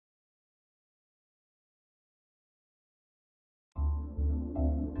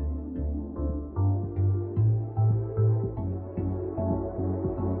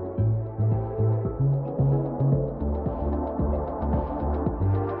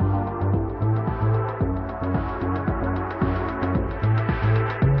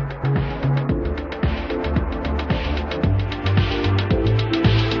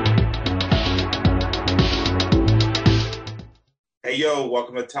yo,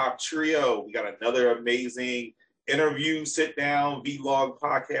 welcome to Top Trio. We got another amazing interview, sit down, vlog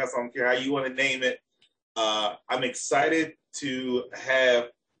podcast. I don't care how you want to name it. I'm excited to have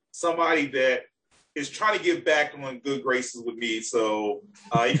somebody that is trying to get back on good graces with me. So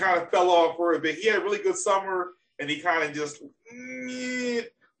he kind of fell off for a bit. He had a really good summer, and he kind of just,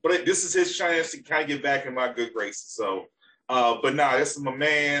 but this is his chance to kind of get back in my good graces. So, this is my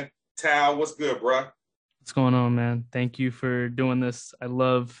man, Tal. What's good, bro? What's going on, man? Thank you for doing this. I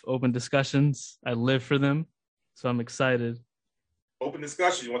love open discussions. I live for them. So I'm excited. Open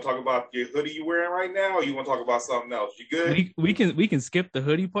discussion. You want to talk about your hoodie you're wearing right now, or you want to talk about something else? You good? We can skip the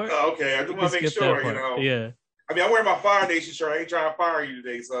hoodie part. Oh, okay. I just want to make sure, Yeah. I mean, I'm wearing my Fire Nation shirt. I ain't trying to fire you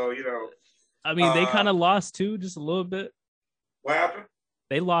today, so, I mean, they kind of lost too, just a little bit. What happened?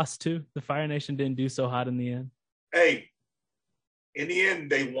 They lost too. The Fire Nation didn't do so hot in the end. Hey, in the end,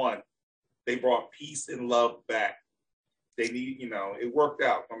 they won. They brought peace and love back. They need, it worked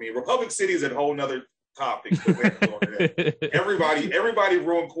out. I mean, Republic City is a whole nother topic. Everybody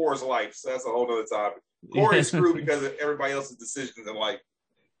ruined Core's life, so that's a whole other topic. Core is screwed because of everybody else's decisions in life.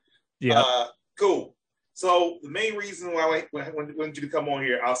 Yeah. Cool. So the main reason why I wanted you to come on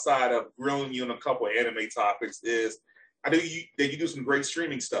here, outside of grilling you on a couple of anime topics, is I know that you do some great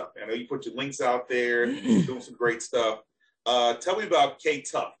streaming stuff. I know you put your links out there, you're doing some great stuff. Tell me about K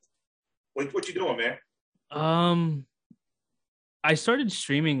Tuft. What you doing, man? I started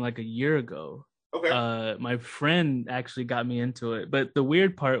streaming like a year ago. Okay. My friend actually got me into it, but the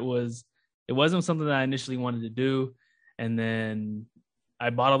weird part was it wasn't something that I initially wanted to do, and then I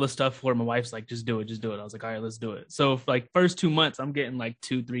bought all the stuff for it. My wife's like, just do it. I was like, all right, let's do it. So for like first 2 months, I'm getting like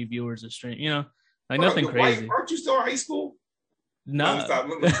 2-3 viewers a stream, like nothing crazy. Aren't you still in high school? No. Let me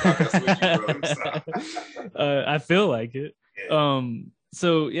stop messing with you, bro. Let me stop. I feel like it. Yeah.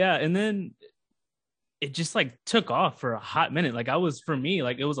 So yeah, and then it just like took off for a hot minute. Like it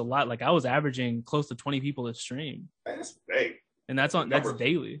was a lot. Like I was averaging close to 20 people a stream. That's big. And that's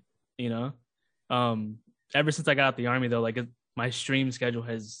daily, Ever since I got out the Army though, like my stream schedule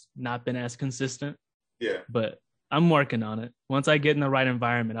has not been as consistent. Yeah. But I'm working on it. Once I get in the right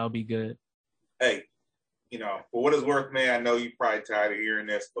environment, I'll be good. Hey, for what it's worth, man, I know you're probably tired of hearing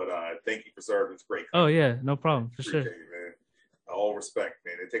this, but thank you for serving. It's great. Oh yeah, no problem. For sure. You, man. All respect,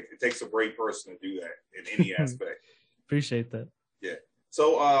 man. It takes a brave person to do that in any aspect. Appreciate that. Yeah.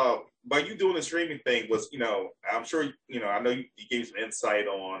 So by you doing the streaming thing was, I'm sure, I know you gave some insight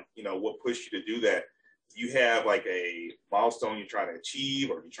on, what pushed you to do that. Do you have like a milestone you're trying to achieve,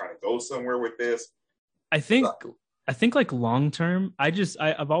 or are you trying to go somewhere with this? I think like long term,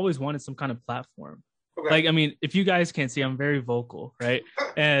 I've always wanted some kind of platform. Okay. Like, I mean, if you guys can't see, I'm very vocal, right?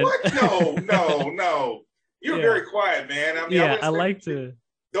 And what? No. You're very quiet, man. I mean, I like to.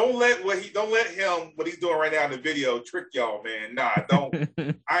 Don't let what he's doing right now in the video trick y'all, man. Nah, don't.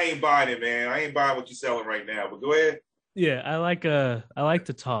 I ain't buying it, man. I ain't buying what you're selling right now. But go ahead. Yeah, I like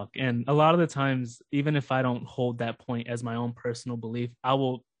to talk, and a lot of the times, even if I don't hold that point as my own personal belief, I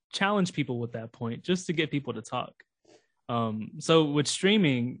will challenge people with that point just to get people to talk. So with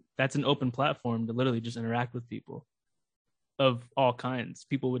streaming, that's an open platform to literally just interact with people of all kinds,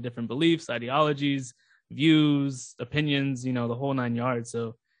 people with different beliefs, ideologies, views, opinions, the whole 9 yards.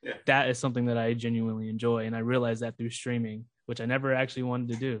 So yeah. That is something that I genuinely enjoy, and I realized that through streaming, which I never actually wanted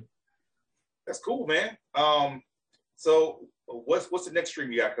to do. That's cool, man. So what's the next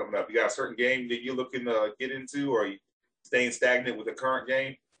stream you got coming up? You got a certain game that you're looking to get into, or are you staying stagnant with the current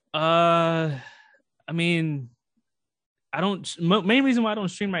game? I mean, main reason why I don't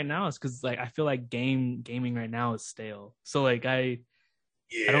stream right now is because like I feel like gaming right now is stale. So like I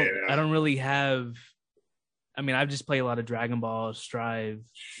don't really have. I mean, I've just played a lot of Dragon Ball, Strive.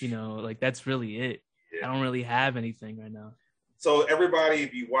 Like that's really it. Yeah. I don't really have anything right now. So everybody,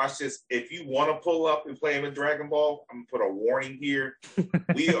 if you watch this, if you want to pull up and play with Dragon Ball, I'm gonna put a warning here.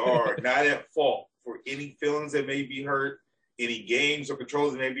 We are not at fault for any feelings that may be hurt, any games or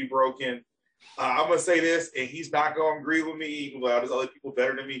controls that may be broken. I'm gonna say this, and he's not gonna agree with me, even though there's other people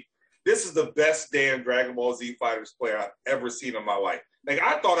better than me. This is the best damn Dragon Ball Z Fighters player I've ever seen in my life. Like,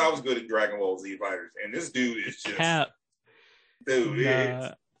 I thought I was good at Dragon Ball Z Fighters, and this dude is just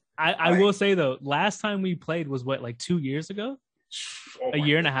dude. I will say though, last time we played was what, like 2 years ago, a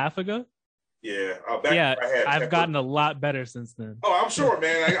year and a half ago. Yeah, I've gotten a lot better since then. Oh, I'm sure,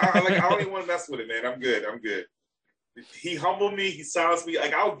 man. I don't even want to mess with it, man. I'm good. He humbled me. He silenced me.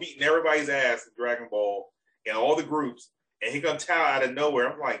 Like, I was beating everybody's ass in Dragon Ball and all the groups, and he gonna tell out of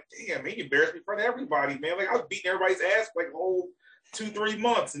nowhere. I'm like, damn, man, you embarrassed me in front of everybody, man. Like, I was beating everybody's ass for like a whole 2-3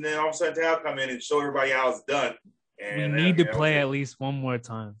 months, and then all of a sudden Tal come in and show everybody how it's done. And we need to play at least one more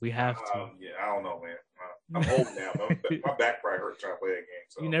time. We have to. Yeah, I don't know, man. I'm old now. My back probably hurt trying to play that game.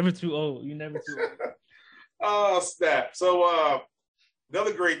 So. You're never too old. You're never too old. Oh, snap. So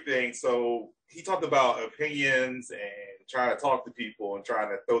another great thing. So he talked about opinions and trying to talk to people and trying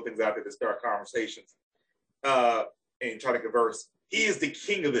to throw things out there to start conversations and try to converse. He is the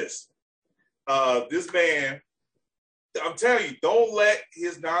king of this. This man, I'm telling you, don't let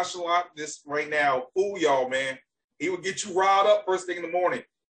his nonchalantness right now fool y'all, man. He will get you riled up first thing in the morning.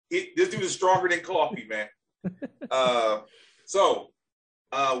 This dude is stronger than coffee, man. So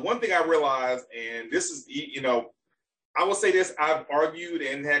one thing I realized, and this is, I will say this, I've argued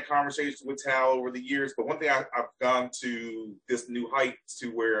and had conversations with Tal over the years, but one thing I've gone to this new height to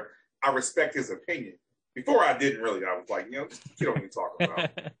where I respect his opinion. Before I didn't really, I was like, you don't even talk about.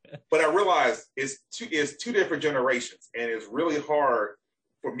 But I realized it's two different generations, and it's really hard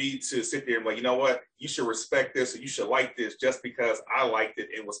for me to sit there and be like, you know what, you should respect this or you should like this just because I liked it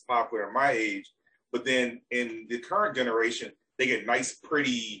and was popular in my age. But then in the current generation, they get nice,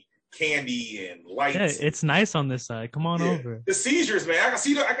 pretty candy and lights. Yeah, it's nice on this side. Come on over. The seizures, man. I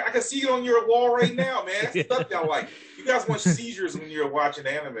can see it on your wall right now, man. That's the stuff y'all like. You guys want seizures when you're watching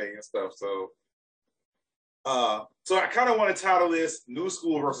anime and stuff. So I kind of want to title this "New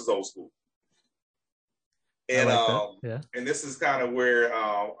School versus Old School," and and this is kind of where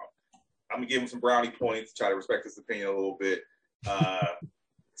I'm gonna give him some brownie points to try to respect his opinion a little bit.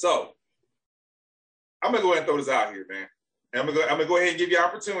 So I'm gonna go ahead and throw this out here, man. And I'm gonna go ahead and give you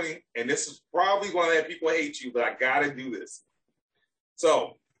opportunity. And this is probably one of that people hate you, but I gotta do this.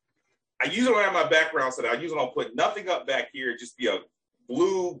 So I usually don't have my background set. I usually don't put nothing up back here. Just be a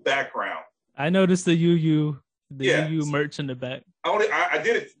blue background. I noticed the UU merch in the back. I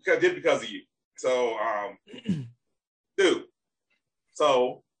did it because of you. So dude.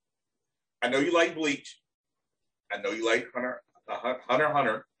 So I know you like Bleach. I know you like Hunter, not Hunter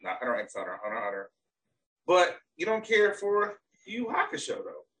x Hunter. But you don't care for Yu Hakusho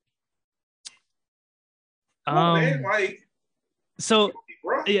though. Man, like, so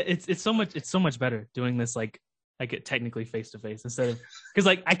yeah, it's so much better doing this like technically face to face instead of, because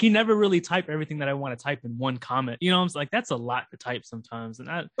like I can never really type everything that I want to type in one comment. I'm like, that's a lot to type sometimes.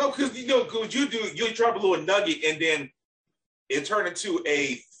 And because you drop a little nugget and then it turned into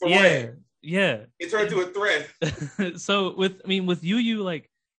a thread. Yeah. It turned into a thread. So with Yu, like,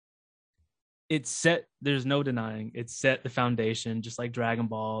 it's set, there's no denying, it's set the foundation, just like Dragon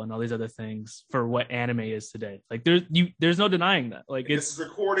Ball and all these other things, for what anime is today. Like there's no denying that. Like, this is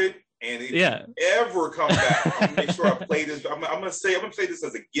recorded, and if you ever come back, I'm gonna make sure I play this. I'm gonna say this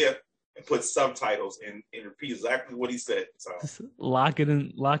as a gift and put subtitles and repeat exactly what he said. So just lock it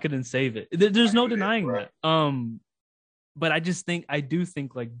and save it. There's no denying that. But I do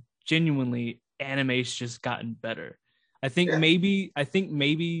think like genuinely anime's just gotten better. I think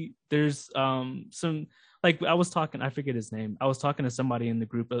maybe there's some, like, I forget his name. I was talking to somebody in the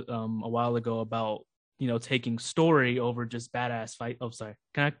group a while ago about, taking story over just badass fight. Oh, sorry.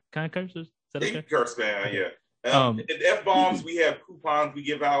 Can I curse? Is that okay? Curse, man, yeah. F-bombs, we have coupons we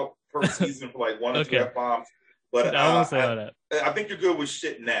give out per season for like 1 or 2 F-bombs. But I won't say that. I think you're good with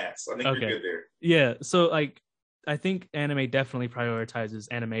shit and ass. I think you're good there. Yeah, so like, I think anime definitely prioritizes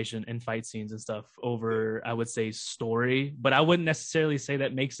animation and fight scenes and stuff over, I would say, story. But I wouldn't necessarily say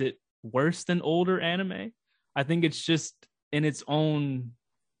that makes it worse than older anime. I think it's just in its own.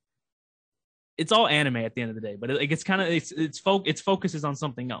 It's all anime at the end of the day, but it's kind of its focuses on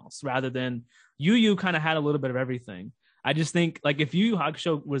something else rather than Yu kind of had a little bit of everything. I just think like if Yu Yu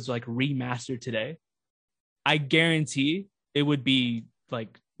Hakusho was like remastered today, I guarantee it would be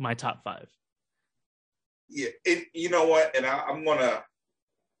like my top 5. Yeah, you know what? And I'm gonna,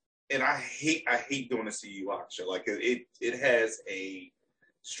 and I hate doing this to Yu Hakusho. Like it has a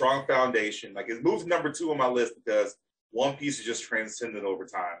strong foundation. Like it moves number 2 on my list because One Piece is just transcended over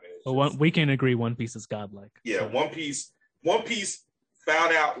time. We can agree One Piece is godlike. Yeah, so. One Piece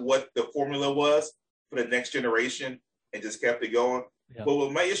found out what the formula was for the next generation and just kept it going. Yeah. But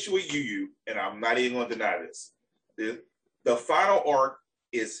with my issue with Yu, and I'm not even gonna deny this, the final arc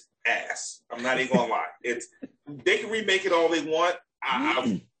is ass. I'm not even gonna lie. They can remake it all they want.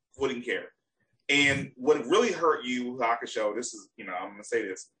 I wouldn't care. And what really hurt Yu Hakusho, this is, I'm gonna say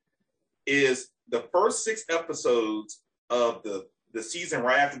this, is the first 6 episodes of the season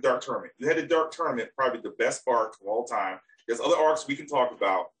right after Dark Tournament. You had the Dark Tournament, probably the best arc of all time. There's other arcs we can talk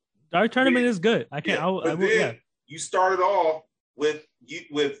about. Dark Tournament is good. You started off with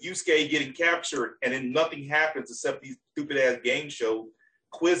Yusuke getting captured, and then nothing happens except these stupid ass game show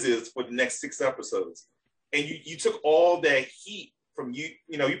quizzes for the next 6 episodes. And you took all that heat from you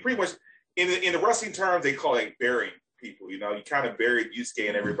pretty much in the wrestling terms they call it burying people. You kind of buried Yusuke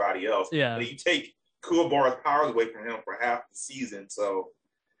and everybody else. Yeah. And you take Kuwabara's powers away from him for half the season. So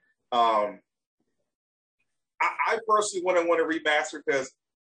I personally want to remaster because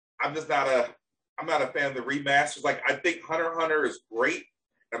I'm just I'm not a fan of the remasters. Like I think Hunter x Hunter is great.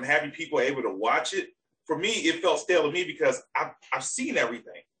 I'm happy people are able to watch it. For me, it felt stale to me because I've seen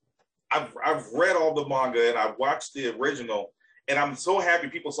everything. I've read all the manga and I've watched the original, and I'm so happy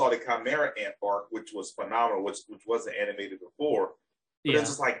people saw the Chimera Ant arc, which was phenomenal, which wasn't animated before. But it's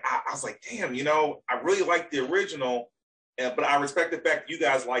just like I was like, damn, I really like the original, but I respect the fact you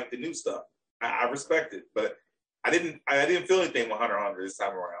guys like the new stuff. I respect it, but I didn't feel anything with Hunter x Hunter this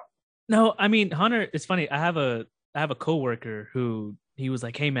time around. No, I mean Hunter. It's funny. I have a coworker who he was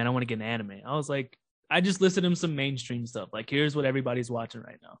like, "Hey man, I want to get an anime." I was like, I just listed him some mainstream stuff. Like, here's what everybody's watching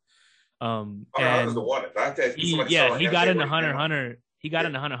right now. And the one. He got into Hunter x Hunter. He got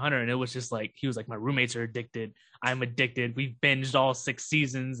into Hunter x Hunter, and it was just like he was like, my roommates are addicted. I'm addicted. We've binged all 6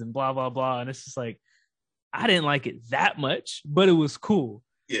 seasons and blah blah blah. And it's just like I didn't like it that much, but it was cool.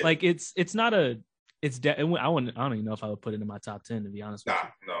 Yeah. Like it's not a it's I don't even know if I would put it in my top 10 to be honest with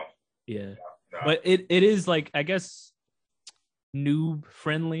you. No. Yeah. No. But it is like I guess noob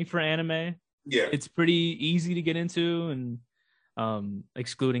friendly for anime. Yeah. It's pretty easy to get into and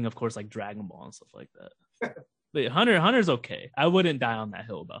excluding of course like Dragon Ball and stuff like that. But Hunter's okay. I wouldn't die on that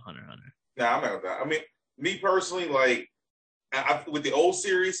hill about Hunter x Hunter. No, I'm not gonna die. I mean, me personally, like with the old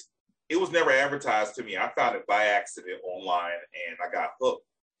series, it was never advertised to me. I found it by accident online and I got hooked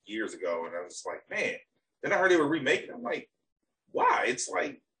years ago. And I was just like, man. Then I heard they were remaking it. I'm like, why? It's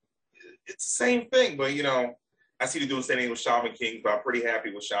like it's the same thing, but I see they doing the same thing with Shaman King, but I'm pretty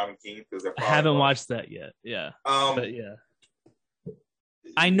happy with Shaman King because I haven't watched that yet. Yeah. But yeah.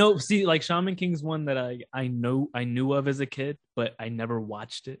 I know. See, like Shaman King's one that I knew of as a kid, but I never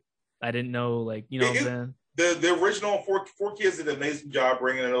watched it. I didn't know, like what I'm saying. The original four kids did an amazing job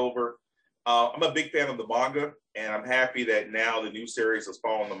bringing it over. I'm a big fan of the manga, and I'm happy that now the new series is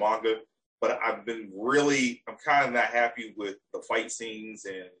following the manga. But I'm kind of not happy with the fight scenes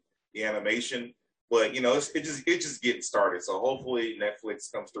and the animation. But it's just getting started. So hopefully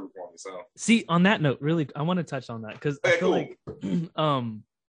Netflix comes through for me. So see, on that note, really, I want to touch on that because I feel like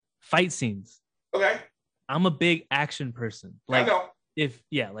fight scenes. Okay. I'm a big action person. Like I know. If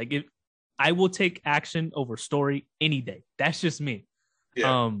I will take action over story any day. That's just me.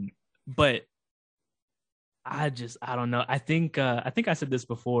 Yeah. But I don't know. I think I said this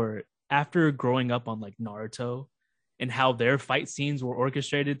before. After growing up on like Naruto and how their fight scenes were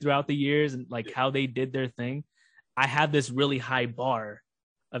orchestrated throughout the years and like how they did their thing, I have this really high bar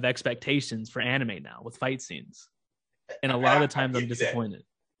of expectations for anime now with fight scenes. And a lot of the times I'm disappointed.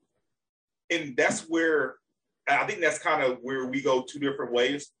 And that's where I think that's kind of where we go two different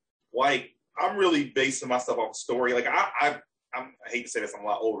ways. Like I'm really basing myself off story. Like I hate to say this, I'm a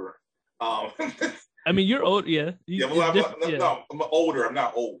lot older. I mean, you're old, yeah. I'm older. I'm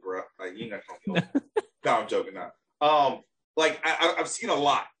not old, bro. Like you're not gonna be old. No, I'm joking now. Like I've seen a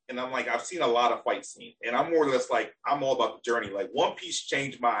lot, and I've seen a lot of fight scenes, and I'm more or less like I'm all about the journey. Like One Piece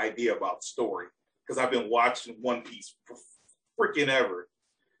changed my idea about story because I've been watching One Piece for freaking ever.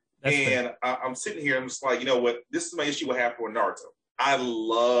 That's and I'm sitting here, I'm just like, you know what? This is my issue with happened with Naruto. I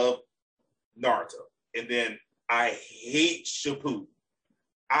love Naruto, and then I hate Shippuden.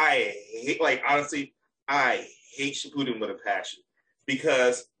 Honestly, I hate Shippuden with a passion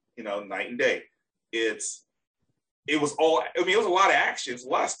because night and day. It was a lot of action, a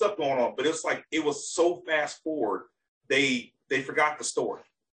lot of stuff going on, but it was so fast forward. They forgot the story.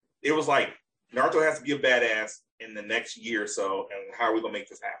 It was like Naruto has to be a badass in the next year or so, and how are we gonna make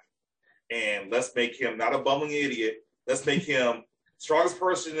this happen? And let's make him not a bumbling idiot. Let's make him strongest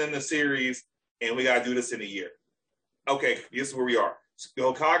person in the series, and we gotta do this in a year. Okay, this is where we are.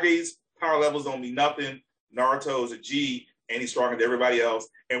 Hokage's power levels don't mean nothing. Naruto is a G, and he's stronger than everybody else,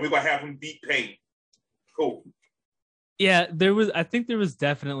 and we're gonna have him beat Pain. Cool. Yeah, I think there was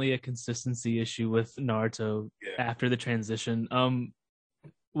definitely a consistency issue with Naruto after the transition.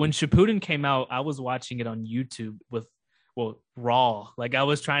 When Shippuden came out, I was watching it on YouTube with raw. Like I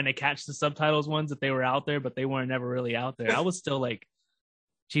was trying to catch the subtitles ones that they were out there, but they weren't never really out there. I was still like,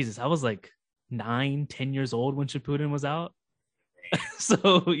 Jesus, I was like 9-10 years old when Shippuden was out.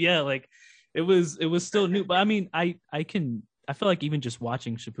 So yeah, like it was still new. But I mean, I feel like even just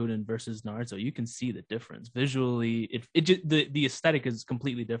watching Shippuden versus Naruto, you can see the difference visually. It just the aesthetic is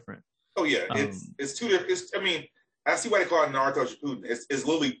completely different. Oh yeah, it's two different. I see why they call it Naruto Shippuden. It's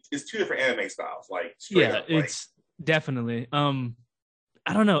literally two different anime styles. Like it's definitely. I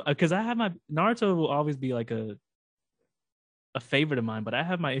don't know because I have my Naruto will always be like a favorite of mine, but I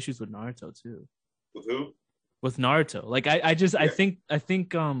have my issues with Naruto too. With who? With Naruto, like I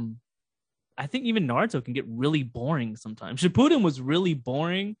I think even Naruto can get really boring sometimes. Shippuden was really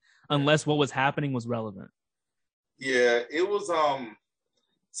boring unless what was happening was relevant. Yeah, it was.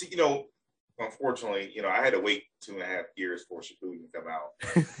 See, unfortunately, I had to wait 2.5 years for Shippuden to come out.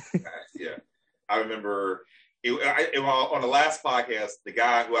 Yeah, I remember on the last podcast, the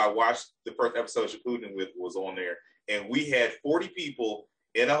guy who I watched the first episode of Shippuden with was on there, and we had 40 people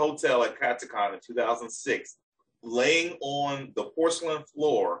in a hotel at Katsucon in 2006, laying on the porcelain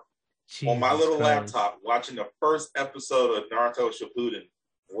floor on my little laptop, watching the first episode of Naruto Shippuden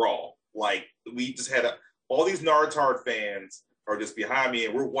raw. Like, we just had all these Naruto fans are just behind me,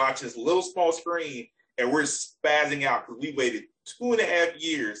 and we're watching this little small screen, and we're spazzing out because we waited 2.5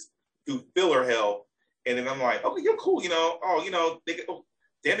 years through filler hell. And then I'm like, okay, you're cool, they jumped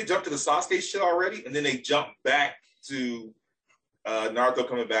to the Sasuke shit already, and then they jumped back to Naruto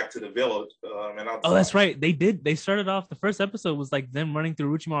coming back to the village. That's right. They did. They started off, the first episode was like them running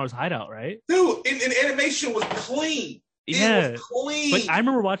through Orochimaru's hideout, right? Dude, and animation was clean. Yeah. It was clean. But I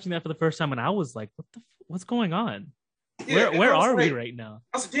remember watching that for the first time, and I was like, what's going on? Yeah, where are we right now?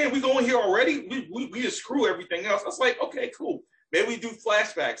 I said, damn, we going here already? We just screw everything else. I was like, okay, cool. Maybe we do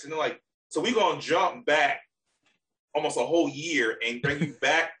flashbacks. And they're like, so we're going to jump back almost a whole year and bring you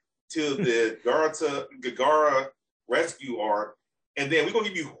back to the Gagara rescue arc. And then we're going to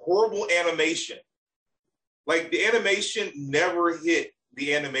give you horrible animation. Like, the animation never hit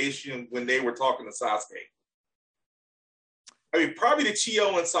the animation when they were talking to Sasuke. I mean, probably the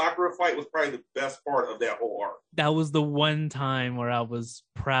Chio and Sakura fight was probably the best part of that whole arc. That was the one time where I was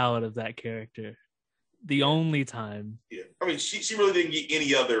proud of that character. The only time. Yeah. I mean, she really didn't get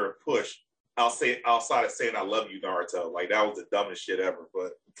any other push outside of saying I love you, Naruto. Like, that was the dumbest shit ever.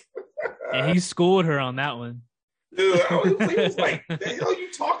 But and he schooled her on that one. Dude, he was like, the hell are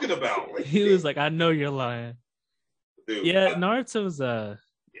you talking about? Like, he was like, I know you're lying. Dude, yeah, Naruto's I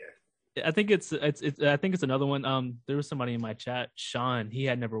think it's another one. There was somebody in my chat, Sean. He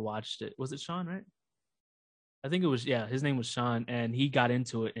had never watched it. Was it Sean, right? I think it was. Yeah, his name was Sean, and he got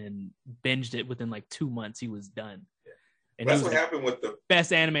into it and binged it within like 2 months. He was done. Yeah. And that's what happened with the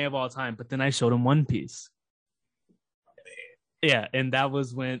best anime of all time. But then I showed him One Piece. Yeah, and that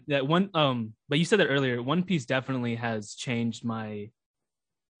was when that one. But you said that earlier. One Piece definitely has changed my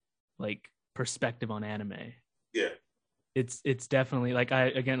perspective on anime. Yeah. It's definitely like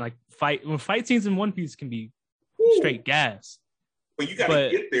fight scenes in One Piece can be straight gas. But you gotta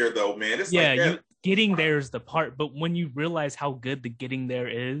get there though, man. It's getting there is the part. But when you realize how good the getting there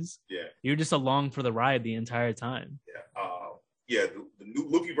is, you're just along for the ride the entire time. The new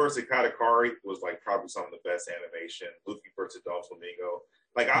Luffy versus Katakari was like probably some of the best animation. Luffy versus Doflamingo.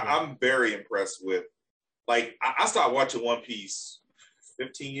 I'm very impressed with. Like, I started watching One Piece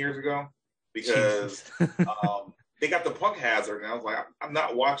 15 years ago because they got the Punk Hazard, and I was like, I'm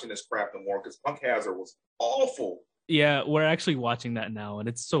not watching this crap no more because Punk Hazard was awful. Yeah, we're actually watching that now, and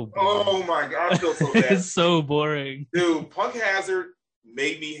it's so boring. Oh my god, I feel so bad. It's so boring. Dude, Punk Hazard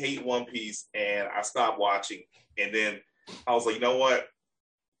made me hate One Piece, and I stopped watching. And then I was like, you know what?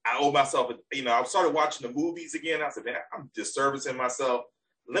 I owe myself, I started watching the movies again. I said, man, I'm disservicing myself.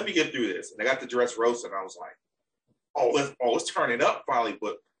 Let me get through this. And I got the Dressrosa, and I was like, let's turn it up finally.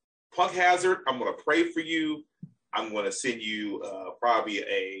 But Punk Hazard, I'm going to pray for you. I'm going to send you probably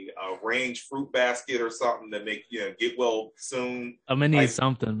a range fruit basket or something to make get well soon. I'm gonna need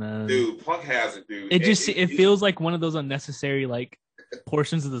something, man. Dude, Punk Hazard, dude. It feels like one of those unnecessary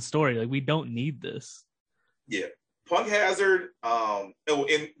portions of the story. Like, we don't need this. Yeah, Punk Hazard. And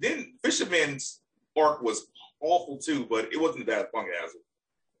then Fisherman's arc was awful too, but it wasn't that Punk Hazard.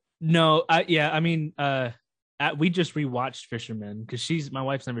 No, we just rewatched Fisherman because my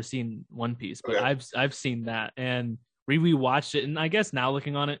wife's never seen One Piece, but I've seen that and rewatched it, and I guess now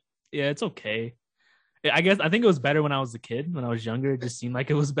looking on it, yeah, it's okay. I think it was better when I was a kid. When I was younger, it just seemed like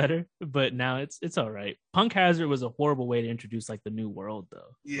it was better, but now it's all right. Punk Hazard was a horrible way to introduce the new world,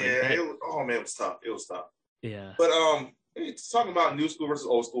 though. Yeah, it was tough. It was tough. Yeah, but talking about new school versus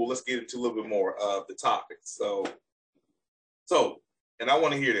old school, let's get into a little bit more of the topics. So, and I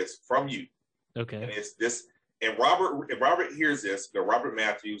want to hear this from you. Okay, and it's this. And Robert hears this. Robert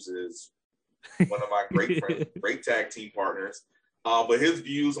Matthews is one of my great friends, great tag team partners. But his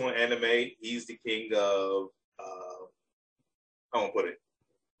views on anime, he's the king of,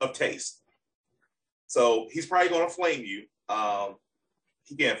 of taste. So he's probably going to flame you.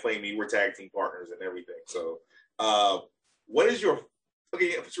 He can't flame me. We're tag team partners and everything. So, what is your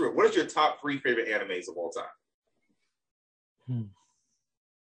top 3 favorite animes of all time?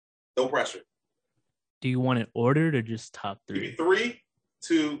 No pressure. Do you want it ordered or just top 3? Give me 3,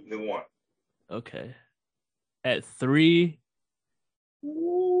 2, then 1. Okay. At 3.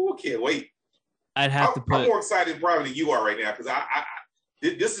 Ooh, can't wait. I'd have to I'm put more excited probably than you are right now because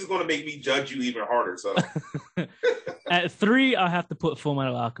this is going to make me judge you even harder. So at 3, I'll have to put Full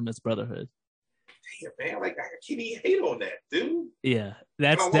Metal Alchemist Brotherhood. damn, man, like I can't even hate on that, dude. Yeah,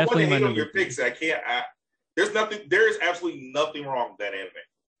 that's and I definitely my hate on number your picks. I can't. There is absolutely nothing wrong with that anime.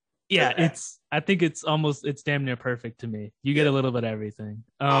 Yeah, I think it's damn near perfect to me. You get a little bit of everything.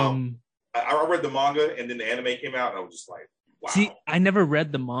 I read the manga and then the anime came out and I was just like, wow. See, I never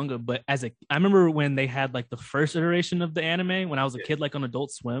read the manga, but I remember when they had like the first iteration of the anime when I was a kid, like on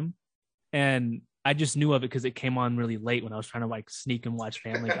Adult Swim, and I just knew of it because it came on really late when I was trying to like sneak and watch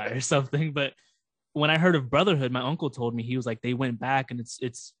Family Guy or something. But when I heard of Brotherhood, my uncle told me, he was like, they went back and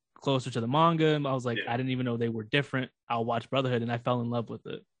it's closer to the manga, and I was like, I didn't even know they were different. I'll watch Brotherhood, and I fell in love with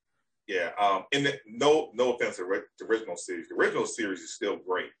it. Yeah, and no offense to the original series. The original series is still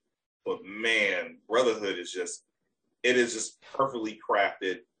great, but man, Brotherhood is just perfectly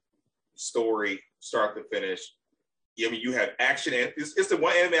crafted story, start to finish. I mean, you have action and it's the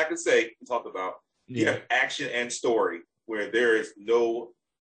one anime I can say we talked about. You have action and story where there is no,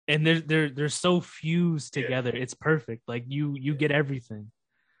 and they're so fused together. It's perfect. Like you get everything.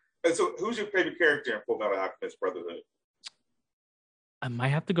 And so, who's your favorite character in Full Metal Alchemist Brotherhood? I might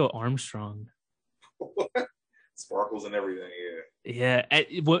have to go Armstrong. Sparkles and everything, yeah.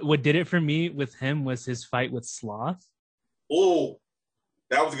 What did it for me with him was his fight with Sloth. Oh,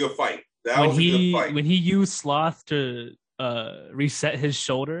 that was a good fight. When he used Sloth to reset his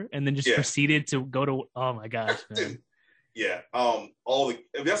shoulder and then just proceeded to go to, oh my gosh, man. Yeah.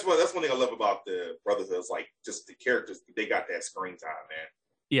 That's one thing I love about the Brotherhood is like just the characters, they got that screen time, man.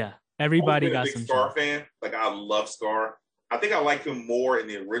 Yeah. Everybody got some Scar time. Fan. Like I love Scar. I think I like him more in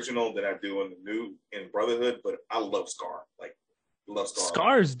the original than I do in the new in Brotherhood, but I love Scar. Like love Scar.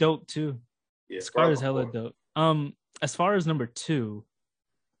 Scar is dope too. Yeah, Scar is hella dope. As far as number 2,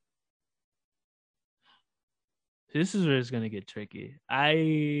 this is where it's gonna get tricky.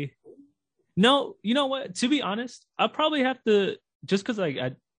 No, you know what? To be honest, I'll probably have to, just because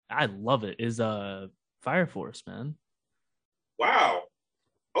I love it, is Fire Force, man. Wow.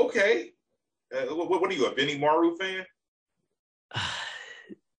 Okay. What are you, a Benny Maru fan?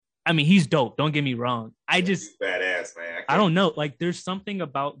 I mean, he's dope. Don't get me wrong. He's badass, man. I don't know. Like, there's something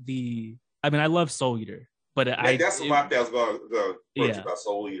about I love Soul Eater, but that's what I was going to about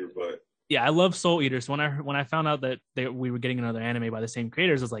Soul Eater, but yeah, I love Soul Eater. So when I found out that we were getting another anime by the same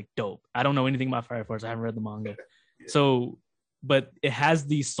creators, I was like, dope. I don't know anything about Fire Force. I haven't read the manga. So, but it has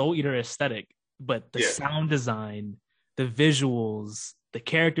the Soul Eater aesthetic, but the sound design, the visuals, the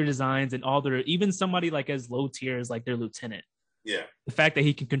character designs, and all even somebody like as low tier as like their lieutenant. Yeah. The fact that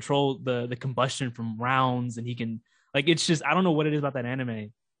he can control the combustion from rounds, and he can, like, it's just, I don't know what it is about that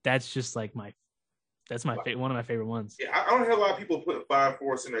anime. That's just like one of my favorite ones. Yeah, I don't have a lot of people putting Fire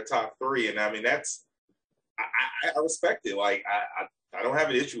Force in their top 3, and I mean that's I respect it. Like I don't have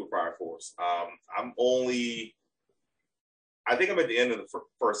an issue with Fire Force. I think I'm at the end of the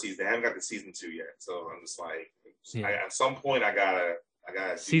first season. I haven't got to season 2 yet, so I'm just like, at some point I gotta.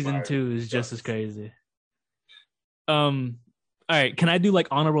 Season 2 is just as crazy. All right, can I do like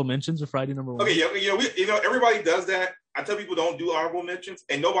honorable mentions before I do number 1? Okay, everybody does that. I tell people don't do honorable mentions,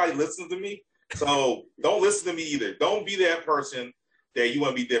 and nobody listens to me. So don't listen to me either. Don't be that person that you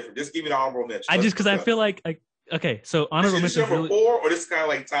want to be different. Just give me the honorable mention. Because I feel like okay, so honorable mentions. Number 4, or this kind of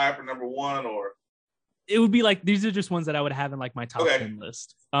like tied for number 1, or it would be like these are just ones that I would have in like my top 10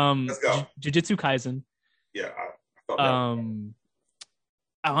 list. Let's go. Jujutsu Kaisen. Yeah, I thought that.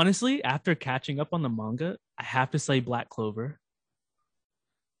 Honestly, after catching up on the manga, I have to say Black Clover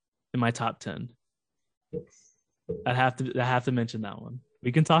in my top 10. I have to mention that one.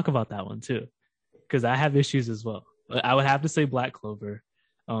 We can talk about that one too, because I have issues as well. I would have to say Black Clover.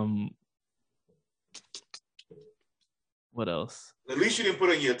 What else? At least you didn't put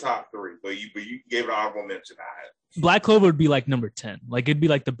it in your top 3, but you gave it an honorable mention. Black Clover would be like number 10. Like it'd be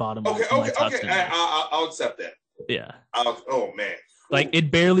like the bottom. Okay. I'll accept that. Yeah. Oh man. Like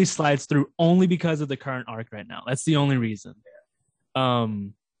it barely slides through only because of the current arc right now. That's the only reason.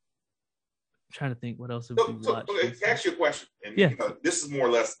 I'm trying to think what else have we watched. Okay, ask you a question. And, this is more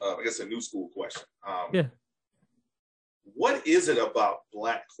or less, I guess, a new school question. What is it about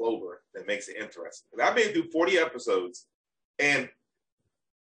Black Clover that makes it interesting? I've been through 40 episodes, and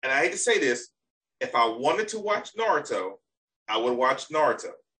I hate to say this, if I wanted to watch Naruto, I would watch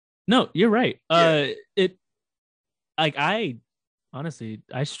Naruto. No, you're right. Honestly,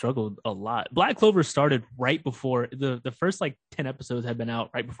 I struggled a lot. Black Clover started right before the first like 10 episodes had been out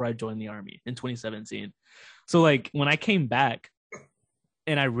right before I joined the army in 2017. So like when I came back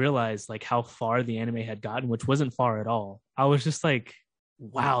and I realized like how far the anime had gotten, which wasn't far at all, I was just like,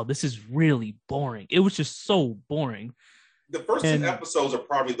 wow, this is really boring. It was just so boring. The first 10 episodes are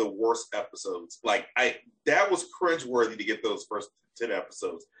probably the worst episodes. Like that was cringeworthy to get those first 10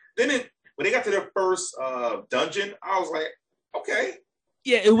 episodes. Then when they got to their first dungeon, I was like, okay.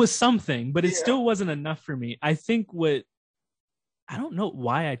 Yeah, it was something, but it still wasn't enough for me. I think I don't know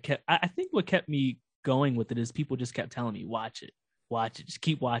why I think what kept me going with it is people just kept telling me, watch it, just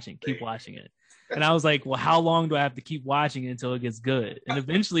keep watching it. And I was like, well, how long do I have to keep watching it until it gets good? And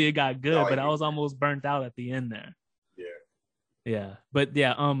eventually it got good, but I was almost burnt out at the end there. Yeah. But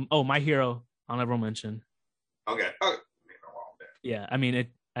yeah, My Hero, I'll never mention. Okay. Yeah, I mean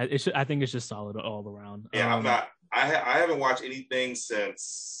I think it's just solid all around. Yeah, I haven't watched anything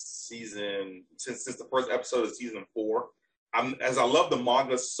since the first episode of season 4. As I love the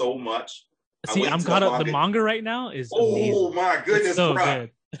manga so much. See, I'm caught up. The manga right now is amazing. My goodness, so good.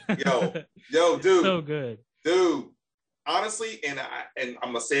 Yo, dude, so good, dude. Honestly, and I'm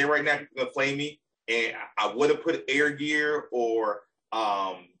gonna say it right now. You're gonna play me, and I would have put Air Gear or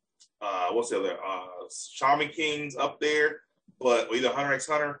what's the other Shaman Kings up there, but either Hunter x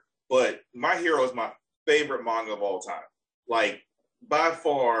Hunter. But My Hero is my favorite manga of all time. Like by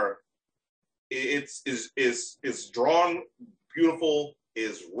far, it's drawn beautiful,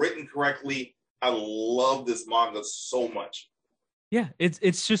 is written correctly. I love this manga so much. Yeah,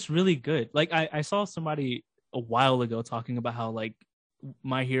 it's just really good. Like I saw somebody a while ago talking about how like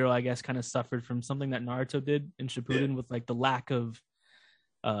My Hero, I guess, kind of suffered from something that Naruto did in Shippuden with like the lack of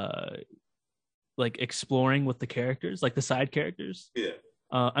like exploring with the characters, like the side characters. Yeah.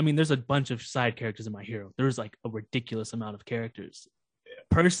 I mean, there's a bunch of side characters in My Hero. There's like a ridiculous amount of characters. Yeah.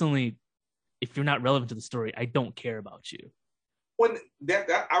 Personally, if you're not relevant to the story, I don't care about you. When that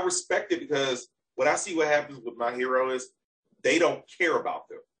I respect it, because when I see what happens with My Hero is they don't care about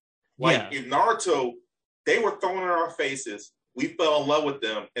them. Like in Naruto, they were thrown in our faces. We fell in love with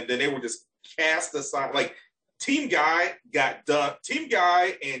them, and then they were just cast aside. Like Team Guy got done. Team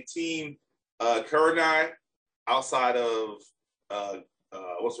Guy and Team Kurenai, outside of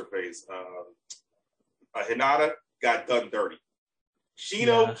what's her face, Hinata, got done dirty.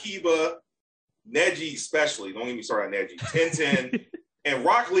 Shino, Kiba, Neji especially. Don't get me started on Neji. Tenten and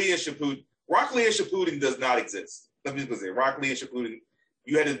Rock Lee and Shippuden. Rock Lee and Shippuden does not exist. Let me just say, Rock Lee and Shippuden.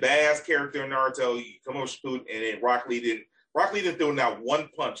 You had this badass character in Naruto. You come over Shippuden, and then Rock Lee didn't throw not one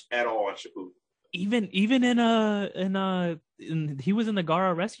punch at all on Shippuden. Even he was in the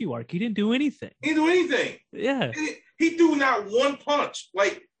Gaara rescue arc. He didn't do anything. He didn't do anything. Yeah. He threw not one punch.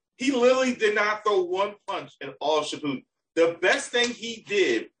 Like he literally did not throw one punch in all of Shippuden. The best thing he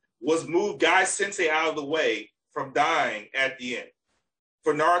did was move Guy Sensei out of the way from dying at the end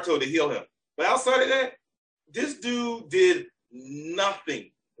for Naruto to heal him. But outside of that, this dude did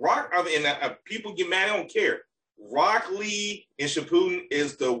nothing. People get mad. I don't care. Rock Lee in Shippuden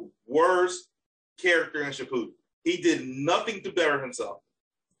is the worst character in Shippuden. He did nothing to better himself.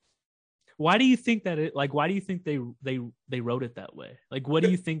 Why do you think that why do you think they wrote it that way? Like, what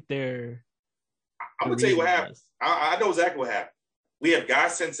do you think they're... I'm going to tell you what happened. I know exactly what happened. We have Guy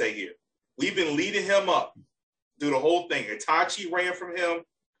Sensei here. We've been leading him up through the whole thing. Itachi ran from him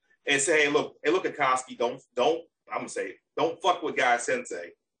and said, hey, look, Akatsuki, don't fuck with Guy Sensei.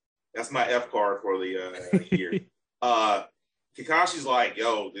 That's my F card for the year. Kakashi's like,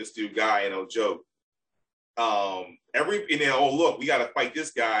 yo, this dude Guy ain't no joke. Look, we got to fight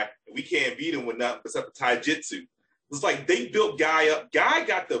this guy. And we can't beat him with nothing except the taijutsu. It's like they built Guy up. Guy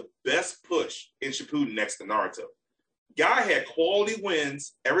got the best push in Shippuden next to Naruto. Guy had quality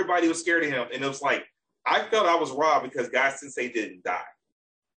wins. Everybody was scared of him. And it was like, I felt I was robbed because Guy Sensei didn't die.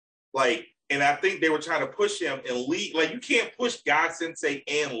 Like, and I think they were trying to push him and lead. Like, you can't push Guy Sensei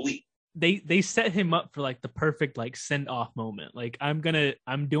and lead. They set him up for like the perfect like send off moment. Like I'm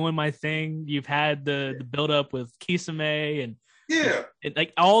doing my thing. You've had the build up with Kisame and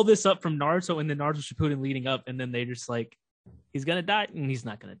like all this up from Naruto and then Naruto Shippuden leading up, and then they just like he's gonna die and he's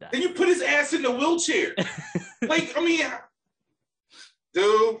not gonna die. Then you put his ass in the wheelchair. Like I mean,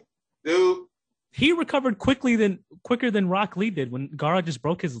 dude. He recovered quicker than Rock Lee did when Gaara just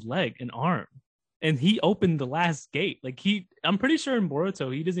broke his leg and arm. And he opened the last gate. Like I'm pretty sure in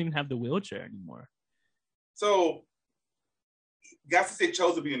Boruto, he doesn't even have the wheelchair anymore. So, Guy Sensei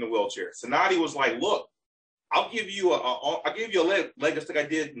chose to be in the wheelchair. Tsunade was like, "Look, I'll give you a leg just like I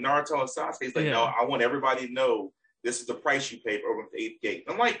did Naruto and Sasuke." He's like, "No, I want everybody to know this is the price you pay for opening the 8th gate."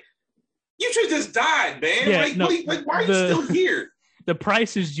 I'm like, "You should just died, man. Yeah, why are you still here?" The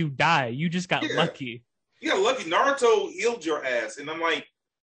price is you die. You just got lucky. You got lucky. Naruto healed your ass, and I'm like.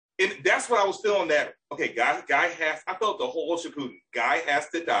 And that's what I was feeling that, okay, Guy I felt the whole Shippuden. Guy has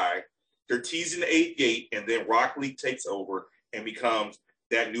to die. They're teasing the 8th gate, and then Rock Lee takes over and becomes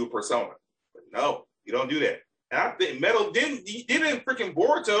that new persona. But no, you don't do that. And I think Metal didn't freaking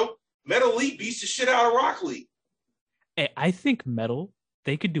Boruto. Metal Lee beats the shit out of Rock Lee. Hey, I think Metal,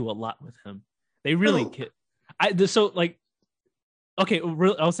 they could do a lot with him. They really could. Okay,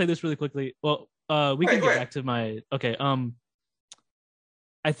 I'll say this really quickly. Well, we can get back to my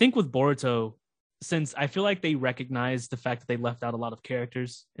I think with Boruto, since I feel like they recognize the fact that they left out a lot of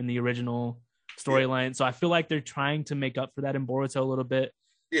characters in the original storyline, so I feel like they're trying to make up for that in Boruto a little bit.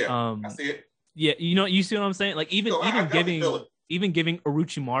 Yeah, I see it. Yeah, you see what I'm saying? Like even giving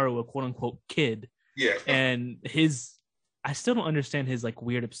Orochimaru a quote unquote kid. Yeah, and I still don't understand his like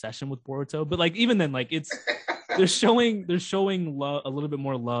weird obsession with Boruto, but like even then, like it's they're showing love, a little bit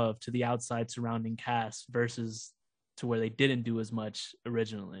more love to the outside surrounding cast versus to where they didn't do as much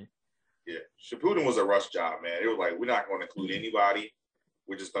originally. Yeah, Shippuden was a rush job, man. It was like, we're not going to include anybody.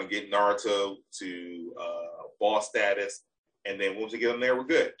 We're just going to get Naruto to boss status, and then once we get him there, we're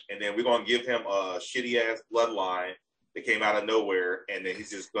good. And then we're going to give him a shitty ass bloodline that came out of nowhere, and then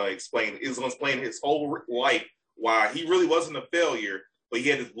he's just going to explain. He's going to explain his whole life why he really wasn't a failure, but he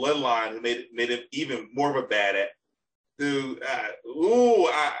had his bloodline that made him even more of a badass. Dude,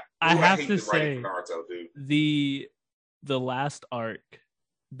 I have to say, Naruto, dude. The last arc,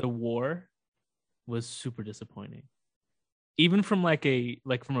 the war, was super disappointing. Even from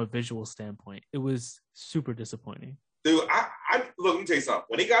from a visual standpoint, it was super disappointing. Dude, I look, let me tell you something.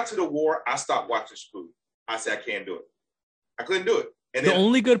 When he got to the war, I stopped watching Shippuden. I said, I can't do it. I couldn't do it. And the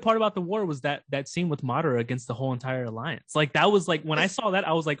only good part about the war was that scene with Madara against the whole entire alliance. Like that was like when I saw that,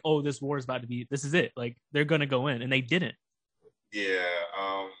 I was like, oh, this war is about to be. This is it. Like they're gonna go in, and they didn't. Yeah.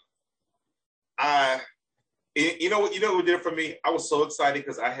 You know what it did for me? I was so excited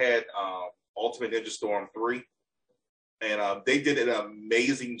because I had Ultimate Ninja Storm 3, and they did an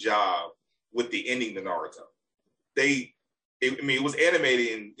amazing job with the ending to Naruto. It was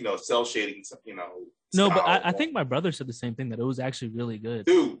animated in cell shading, No, but I think my brother said the same thing, that it was actually really good.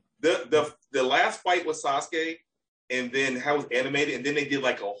 Dude, the last fight with Sasuke, and then how it was animated, and then they did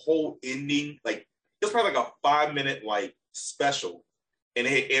like a whole ending, like it was probably like a 5-minute like special, and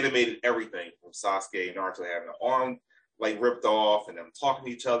they had animated everything from Sasuke and Naruto having an arm like ripped off, and them talking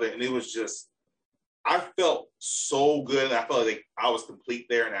to each other, and it was just, I felt so good, and I felt like I was complete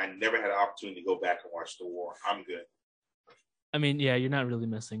there, and I never had an opportunity to go back and watch the war. I'm good. I mean, yeah, you're not really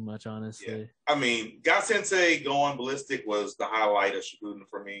missing much, honestly. Yeah. I mean, God Sensei going ballistic was the highlight of Shippuden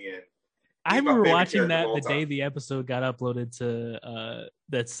for me, and I remember watching that the day the episode got uploaded to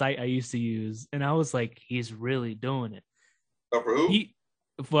that site I used to use, and I was like, he's really doing it. Oh, for who?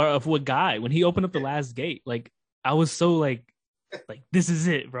 For what guy? When he opened up the last gate, like I was so like this is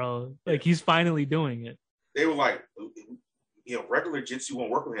it, bro. Like he's finally doing it. They were like, regular Jitsu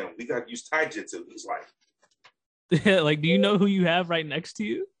won't work with him. We got to use Taijutsu. He's like, like, do you know who you have right next to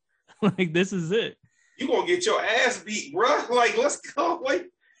you? Like, this is it. You gonna get your ass beat, bro. Like, let's go. Like,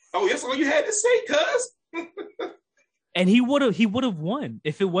 oh, that's all you had to say, cuz. And he would have won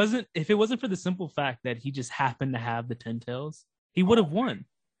if it wasn't for the simple fact that he just happened to have the 10 tails. He would have won.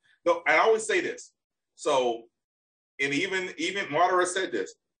 No, I always say this. So, and even Madara said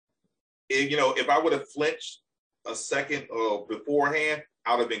this. If I would have flinched a second beforehand,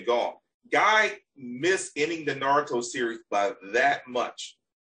 I would have been gone. Guy missed ending the Naruto series by that much.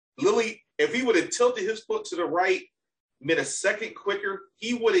 Literally, if he would have tilted his foot to the right, been a second quicker,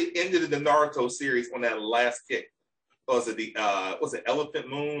 he would have ended the Naruto series on that last kick. Was it Elephant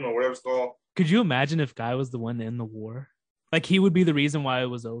Moon or whatever it's called? Could you imagine if Guy was the one to end the war? Like he would be the reason why it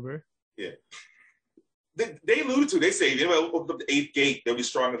was over. Yeah. They alluded to. They say open up the 8th gate, they'll be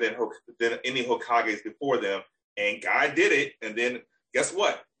stronger than any Hokages before them. And Guy did it. And then guess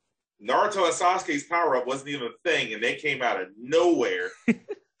what? Naruto and Sasuke's power up wasn't even a thing, and they came out of nowhere.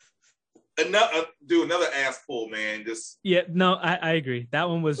 Another ass pull, man. I agree. That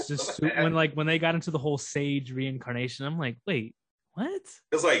one was just when they got into the whole sage reincarnation. I'm like, wait, what?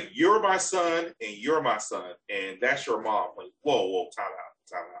 It's like, you're my son and you're my son, and that's your mom. Like, whoa, time out.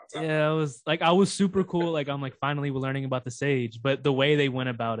 Yeah, I was super cool. Like, I'm like, finally we're learning about the sage, but the way they went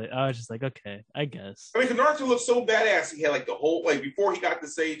about it, I was just like, okay, I guess. I mean, Naruto looked so badass. He had like the whole, like before he got the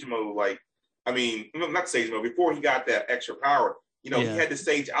sage mode, not sage mode, before he got that extra power, he had the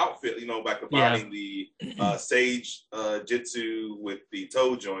sage outfit, by combining the sage jutsu with the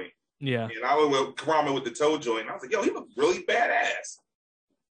toe joint. Yeah. And I went with Kurama with the toe joint. And I was like, yo, he looked really badass.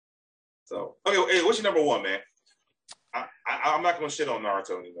 So, okay, hey, what's your number one, man? I'm not going to shit on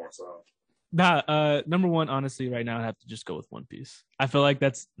Naruto anymore. So, number one, honestly, right now, I have to just go with One Piece. I feel like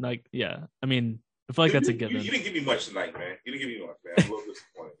that's like, yeah. I mean, I feel like that's a given. You didn't give me much tonight, man. You didn't give me much, man. I'm a little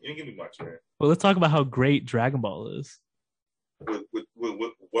disappointed. You didn't give me much, man. Well, let's talk about how great Dragon Ball is. With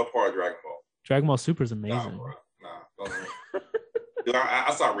What part of Dragon Ball? Dragon Ball Super is amazing. Nah, bro. Nah. Dude,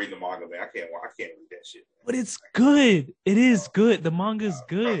 I stopped reading the manga, man. I can't read that shit. Man. But it's good. It is good. The manga's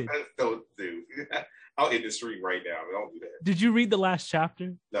good. Dude, I'll end the stream right now. Don't do that. Did you read the last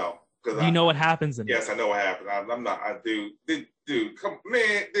chapter? No. Do you know what happens in it? Yes, I know what happened. I'm not. Dude, come,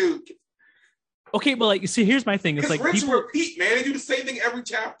 man, dude. Okay, but like, see, here's my thing. It's like people repeat, man. They do the same thing every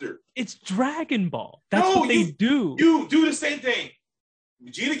chapter. It's Dragon Ball. That's what they do. You do the same thing.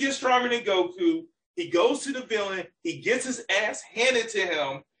 Vegeta gets stronger than Goku. He goes to the villain. He gets his ass handed to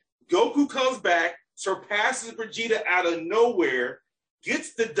him. Goku comes back, surpasses Vegeta out of nowhere,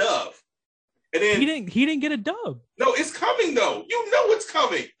 gets the dub. And then he didn't get a dub. No, it's coming though. You know it's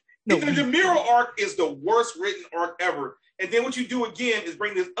coming. No, the Miro arc is the worst written arc ever. And then what you do again is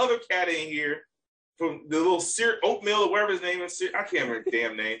bring this other cat in here from the little oatmeal or whatever his name is. I can't remember the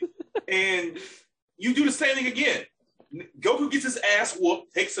damn name. And you do the same thing again. Goku gets his ass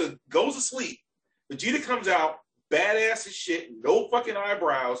whooped, goes to sleep. Vegeta comes out, badass as shit, no fucking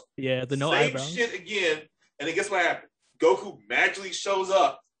eyebrows. Yeah, the no same eyebrows. Shit again. And then guess what happened? Goku magically shows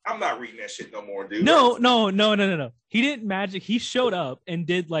up. I'm not reading that shit no more, dude. No. He didn't magic. He showed up and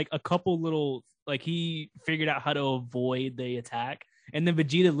did like a couple little, like he figured out how to avoid the attack. And then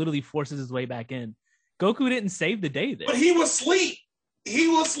Vegeta literally forces his way back in. Goku didn't save the day there. But he was asleep.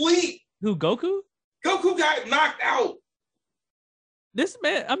 Who, Goku? Goku got knocked out. This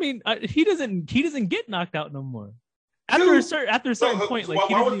man, I mean, he doesn't get knocked out no more. After a certain point, like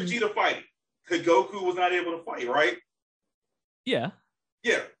why was Vegeta fighting? Because Goku was not able to fight, right? Yeah,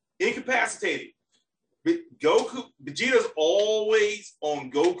 incapacitated. Vegeta's always on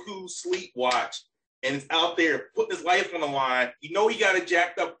Goku's sleep watch, and is out there putting his life on the line. You know he got a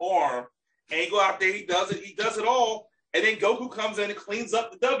jacked up arm, and he go out there, he does it all, and then Goku comes in and cleans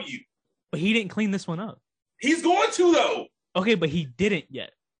up the W. But he didn't clean this one up. He's going to though. Okay, but he didn't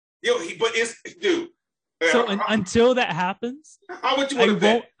yet. But it's dude. So until that happens, how would you want to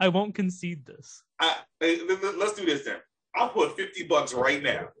bet? I won't concede this. Let's do this then. I'll put $50 right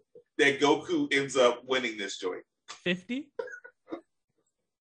now that Goku ends up winning this joint. 50?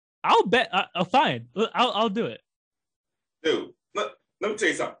 I'll bet. Fine. I'll do it. Dude, let me tell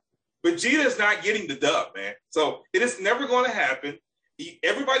you something. Vegeta is not getting the dub, man. So it is never going to happen.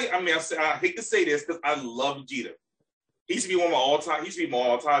 I hate to say this because I love Vegeta. He used to be one of my all-time. He used to be my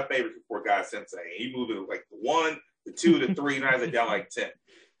all-time favorite before God Sensei. He moved to like the 1, the 2, the 3, and I was down like 10.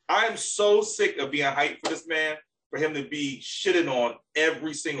 I am so sick of being hyped for this man, for him to be shitting on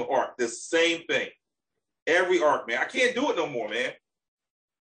every single arc. The same thing. Every arc, man. I can't do it no more, man.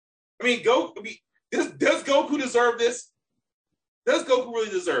 I mean, does Goku deserve this? Does Goku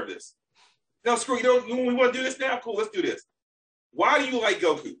really deserve this? No, screw you. We want to do this now? Cool, let's do this. Why do you like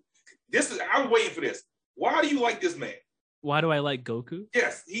Goku? I'm waiting for this. Why do you like this man? Why do I like Goku?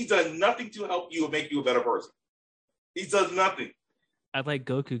 Yes, he's done nothing to help you or make you a better person. He does nothing. I like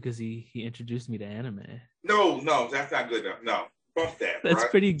Goku because he introduced me to anime. No, that's not good enough. No, fuck that. That's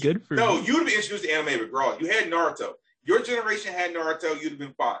pretty good for me. No, you'd have been introduced to anime regardless. You had Naruto. Your generation had Naruto. You'd have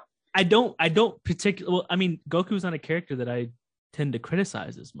been fine. I don't particularly. Well, I mean, Goku's not a character that I tend to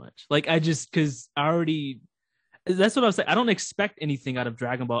criticize as much. Like because I already. That's what I was saying. I don't expect anything out of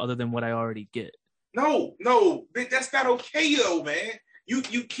Dragon Ball other than what I already get. No, that's not okay though, man. You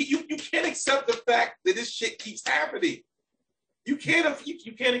can't accept the fact that this shit keeps happening. You can't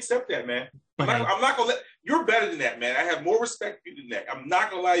accept that, man. I'm not gonna let. You're better than that, man. I have more respect for you than that. I'm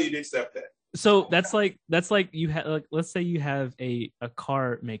not gonna allow you to accept that. So that's like you have like, let's say you have a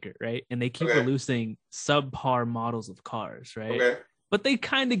car maker, right? And they keep releasing subpar models of cars, right? Okay. But they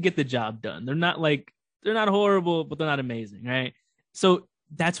kind of get the job done. They're not horrible, but they're not amazing, right? So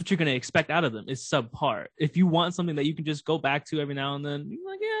that's what you're going to expect out of them is subpar. If you want something that you can just go back to every now and then, you're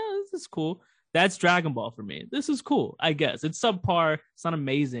like, yeah, this is cool. That's Dragon Ball for me. This is cool, I guess. It's subpar. It's not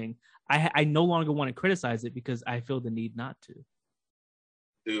amazing. I no longer want to criticize it because I feel the need not to.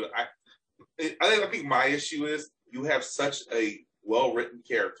 Dude, I think my issue is you have such a well-written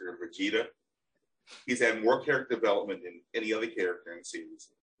character in Vegeta. He's had more character development than any other character in the series.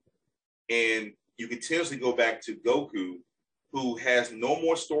 And you continuously go back to Goku, who has no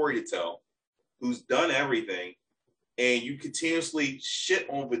more story to tell, who's done everything, and you continuously shit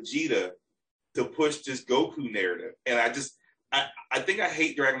on Vegeta to push this Goku narrative. And I think I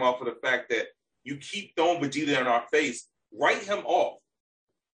hate Dragon Ball for the fact that you keep throwing Vegeta in our face. Write him off.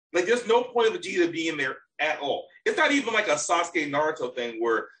 Like, there's no point of Vegeta being there at all. It's not even like a Sasuke Naruto thing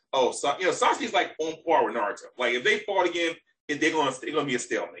where, Sasuke's like on par with Naruto. Like, if they fought again, they're gonna be a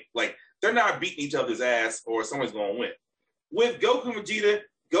stalemate. Like, they're not beating each other's ass or someone's gonna win. With Goku and Vegeta,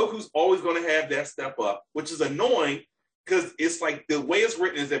 Goku's always gonna have that step up, which is annoying because it's like the way it's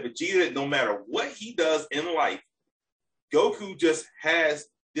written is that Vegeta, no matter what he does in life, Goku just has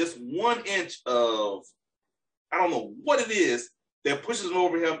this 1 inch of, I don't know what it is, that pushes him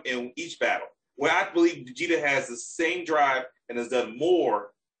over him in each battle. Where I believe Vegeta has the same drive and has done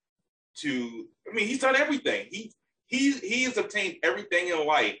more to, I mean, he's done everything. He has obtained everything in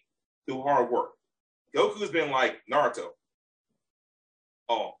life through hard work. Goku's been like Naruto.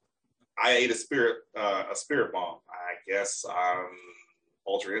 Oh, I ate a spirit bomb. I guess I'm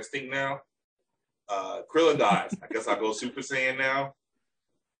Ultra Instinct now. Krillin dies. I guess I'll go Super Saiyan now.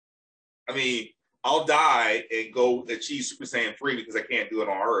 I mean, I'll die and go achieve Super Saiyan 3 because I can't do it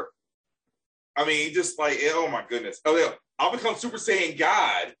on Earth. I mean, just like, oh my goodness. Oh, yeah. I'll become Super Saiyan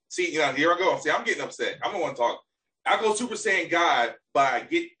God. See, here I go. See, I'm getting upset. I'm the one to talk. I'll go Super Saiyan God by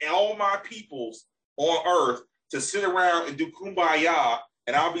getting all my peoples on Earth to sit around and do kumbaya,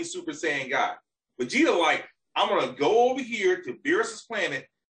 and I'll be Super Saiyan God. Vegeta, like, I'm going to go over here to Beerus' planet.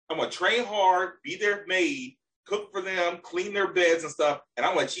 I'm going to train hard, be their maid, cook for them, clean their beds and stuff, and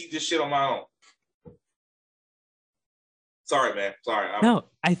I'm going to achieve this shit on my own. Sorry, man. Sorry. No,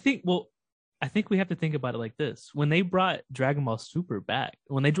 I think we have to think about it like this. When they brought Dragon Ball Super back,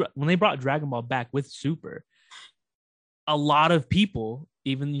 when they brought Dragon Ball back with Super, a lot of people,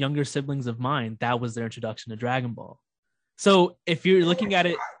 even younger siblings of mine, that was their introduction to Dragon Ball. So if you're looking at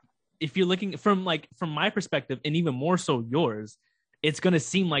it, if you're looking from my perspective, and even more so yours, it's going to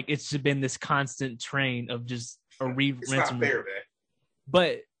seem like it's been this constant train of just a rinse. It's not fair, man.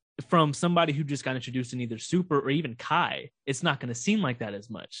 But from somebody who just got introduced in either Super or even Kai, it's not going to seem like that as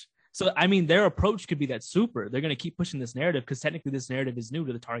much. So, I mean, their approach could be that Super. They're going to keep pushing this narrative because technically this narrative is new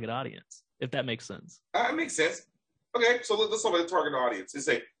to the target audience, if that makes sense. It makes sense. Okay, so let's talk about the target audience. Let's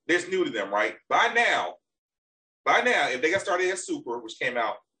say there's new to them, right? By now, if they got started as Super, which came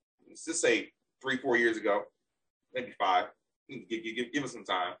out, let's just say 3-4 years ago, maybe 5, give us some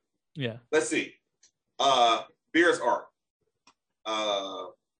time. Yeah. Let's see. Beerus arc.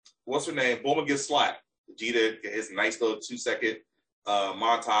 What's her name? Bulma gets slapped. Vegeta gets his nice little 2-second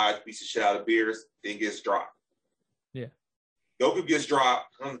montage, beats the shit out of Beerus, then gets dropped. Yeah. Goku gets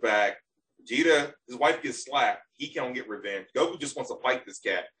dropped, comes back. Vegeta, his wife gets slapped. He can't get revenge. Goku just wants to fight this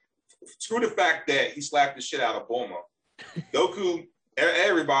cat. Screw the fact that he slapped the shit out of Bulma. Goku,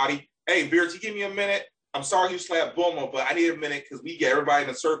 everybody, hey, Beerus, you give me a minute? I'm sorry you slapped Bulma, but I need a minute because we get everybody in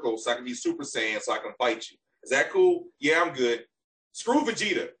a circle so I can be Super Saiyan so I can fight you. Is that cool? Yeah, I'm good. Screw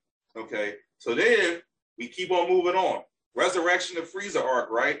Vegeta. Okay, so then we keep on moving on. Resurrection of Frieza arc,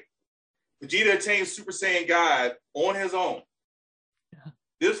 right? Vegeta attains Super Saiyan God on his own. Yeah.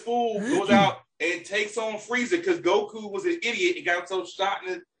 This fool goes out and takes on Frieza because Goku was an idiot and got himself shot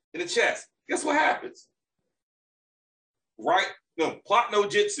in the chest. Guess what happens? Right? No, plot no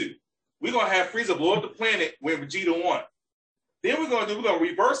jitsu. We're going to have Frieza blow up the planet when Vegeta won. Then we're going to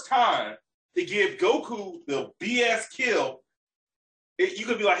reverse time to give Goku the BS kill. You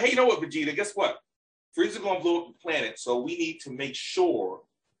could be like, hey, you know what, Vegeta? Guess what? Frieza's going to blow up the planet, so we need to make sure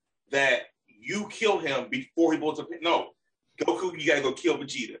that you kill him before he blows up. No, Goku, you got to go kill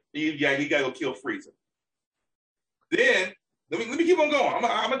Vegeta. You got to go kill Frieza. Then, let me keep on going.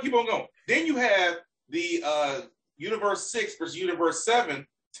 I'm going to keep on going. Then you have the Universe 6 versus Universe 7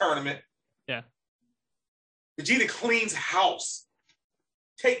 tournament. Yeah. Vegeta cleans house.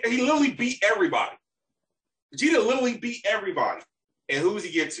 He literally beat everybody. Vegeta literally beat everybody. And who does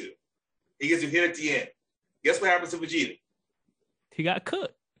he get to? He gets to hit at the end. Guess what happens to Vegeta? He got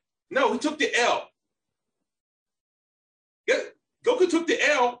cooked. No, he took the L. Yeah, Goku took the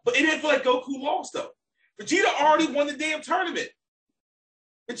L, but it didn't feel like Goku lost, though. Vegeta already won the damn tournament.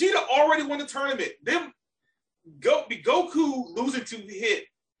 Vegeta already won the tournament. Then Goku losing to hit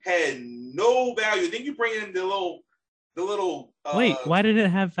had no value. Then you bring in the little. Wait, why did it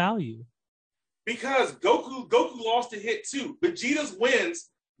have value? Because Goku lost the hit too. Vegeta's wins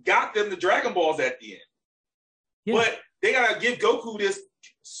got them the Dragon Balls at the end. Yeah. But they gotta give Goku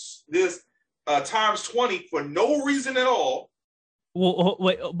this times 20 for no reason at all. Well,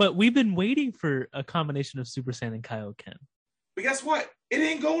 wait, but we've been waiting for a combination of Super Saiyan and Kaioken. But guess what? It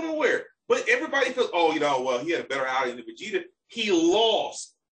ain't going nowhere. But everybody feels, he had a better outing than Vegeta. He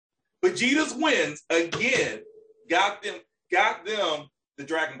lost. Vegeta's wins again got them the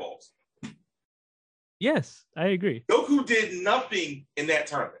Dragon Balls. Yes, I agree. Goku did nothing in that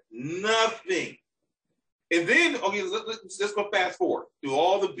tournament. Nothing. And then, let's go fast forward through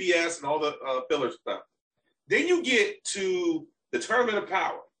all the BS and all the filler stuff. Then you get to the Tournament of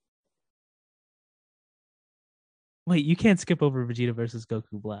Power. Wait, you can't skip over Vegeta versus Goku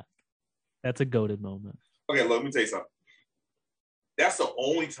Black. That's a goated moment. Okay, let me tell you something. That's the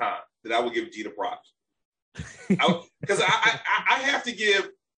only time that I would give Vegeta props. Because I have to give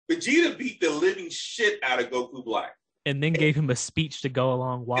Vegeta beat the living shit out of Goku Black. And then gave him a speech to go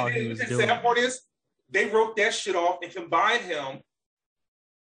along while he was doing it. The sad part is, they wrote that shit off and combined him.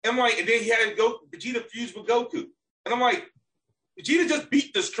 And and then he had to go Vegeta fuse with Goku. And I'm like, Vegeta just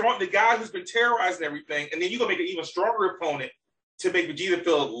beat the guy who's been terrorizing everything, and then you're gonna make an even stronger opponent to make Vegeta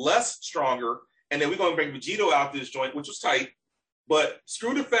feel less stronger, and then we're gonna bring Vegeta out this joint, which was tight. But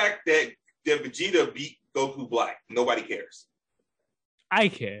screw the fact that Vegeta beat Goku Black. Nobody cares. I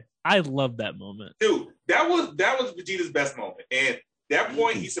care. I love that moment. Dude, that was Vegeta's best moment. And that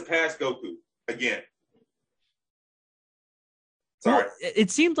point he surpassed Goku again. Sorry. Well,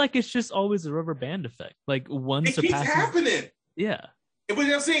 it seems like it's just always a rubber band effect. Like one it surpasses. Keeps happening. Yeah. And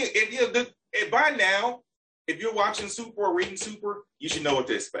what I'm saying, and by now, if you're watching Super or reading Super, you should know what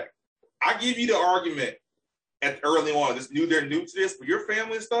to expect. I give you the argument at early on. They're new to this, but your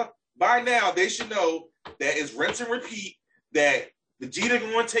family and stuff. By now, they should know that it's rinse and repeat. That Vegeta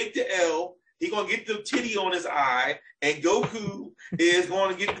going to take the L. He going to get the titty on his eye, and Goku is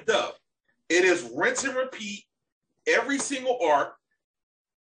going to get the dub. It is rinse and repeat every single arc.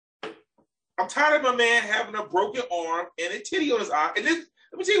 I'm tired of my man having a broken arm and a titty on his eye. And this,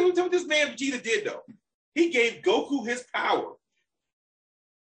 let me tell you what this man Vegeta did, though. He gave Goku his power.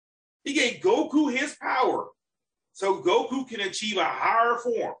 He gave Goku his power so Goku can achieve a higher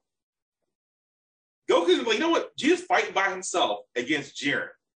form. Goku's like, you know what? Vegeta's fighting by himself against Jiren.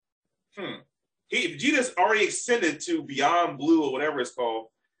 Vegeta's already extended to Beyond Blue or whatever it's called.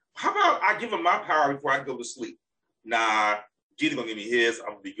 How about I give him my power before I go to sleep? Nah, Vegeta gonna give me his. I'm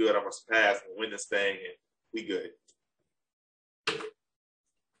gonna be good. I'm gonna pass and win this thing, and we good.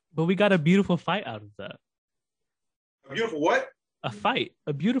 But we got a beautiful fight out of that. A beautiful what? A fight.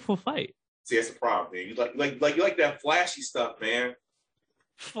 A beautiful fight. See, that's the problem, man. You like that flashy stuff, man.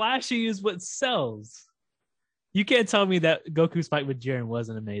 Flashy is what sells. You can't tell me that Goku's fight with Jiren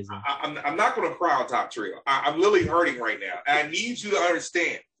wasn't amazing. I'm not going to cry on Top Trio. I'm literally hurting right now. And I need you to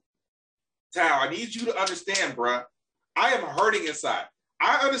understand. Tao, I need you to understand, bruh. I am hurting inside.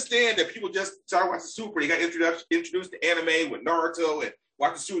 I understand that people just start watching Super. They got introduced to anime with Naruto and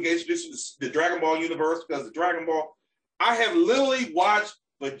watching Super get introduced to the Dragon Ball universe because of Dragon Ball. I have literally watched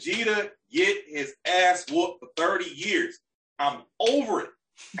Vegeta get his ass whooped for 30 years. I'm over it.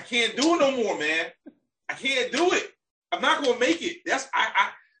 I can't do it no more, man. I can't do it. I'm not going to make it.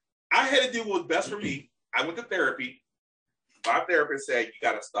 I had to do what was best for me. I went to therapy. My therapist said, you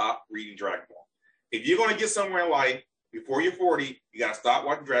got to stop reading Dragon Ball. If you're going to get somewhere in life, before you're 40, you got to stop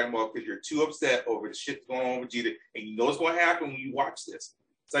watching Dragon Ball because you're too upset over the shit that's going on with Vegeta, and you know what's going to happen when you watch this.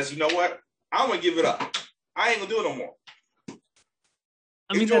 So I said, you know what? I'm going to give it up. I ain't going to do it no more.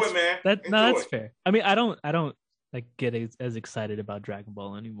 I mean, Enjoy it, man. That's fair. I mean, I don't like get as excited about Dragon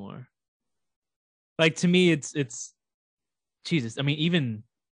Ball anymore. Like, to me, it's Jesus. I mean, even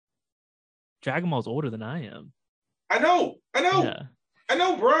Dragon Ball's older than I am. I know. Yeah. I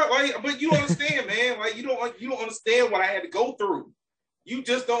know, bro. Like, but you don't understand, man. Like, you don't understand what I had to go through. You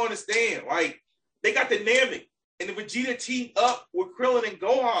just don't understand. Like, they got the Namek, and the Vegeta teamed up with Krillin and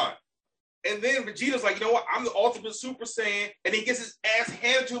Gohan. And then Vegeta's like, you know what? I'm the ultimate Super Saiyan. And he gets his ass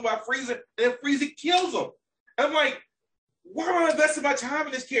handed to him by Frieza, and then Frieza kills him. And I'm like, why am I investing my time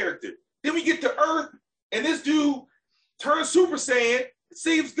in this character? Then we get to Earth, and this dude turns Super Saiyan,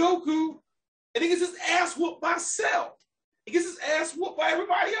 saves Goku, and he gets his ass whooped by Cell. He gets his ass whooped by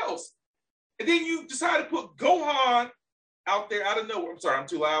everybody else. And then you decide to put Gohan out there out of nowhere. I'm sorry, I'm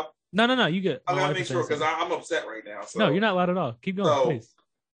too loud. No, you good. I gotta make sure because I'm upset right now. So. No, you're not loud at all. Keep going, please.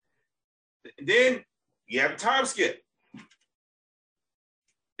 Then you have a time skip.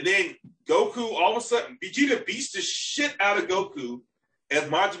 And then Goku, all of a sudden, Vegeta beats the shit out of Goku as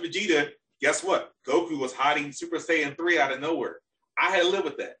Majin Vegeta. Guess what? Goku was hiding Super Saiyan 3 out of nowhere. I had to live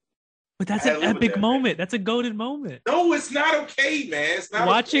with that. But that's an epic moment. That's a goated moment. No, it's not okay, man. It's not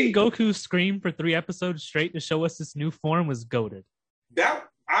Watching okay. Goku scream for 3 episodes straight to show us this new form was goated.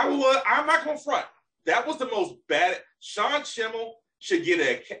 I'm not going to front. That was the most bad. Sean Schemmel should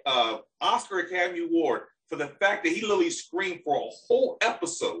get an Oscar Academy Award for the fact that he literally screamed for a whole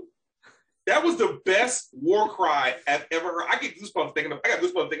episode. That was the best war cry I've ever heard. I got goosebumps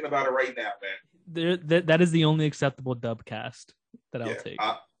thinking about it right now, man. That is the only acceptable dub cast that I'll take.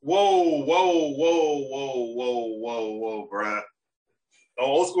 Whoa, bruh.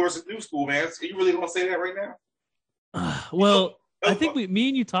 Old school versus new school, man. Are you really gonna say that right now? Well, I think me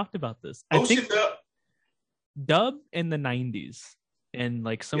and you talked about this. I think dub in the 90s and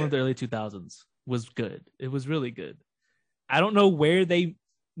like some of the early 2000s was good. It was really good. I don't know where they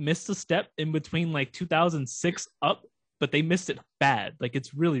missed a step in between like 2006 up, but they missed it bad. Like,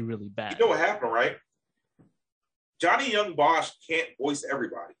 it's really, really bad. You know what happened, right? Johnny Young Bosch can't voice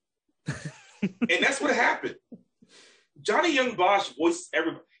everybody. And that's what happened. Johnny Young Bosch voices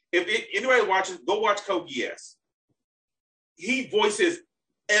everybody. If anybody watches, go watch Code Geass. He voices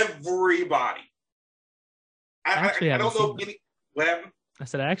everybody. I don't know what happened. I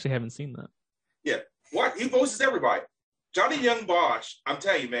said I actually haven't seen that. Yeah, what he voices everybody. Johnny Young Bosch, I'm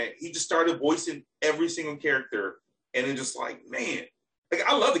telling you, man, he just started voicing every single character, and then just like, man, like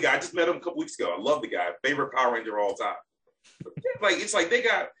I love the guy. I just met him a couple weeks ago. I love the guy. Favorite Power Ranger of all time. Like it's like they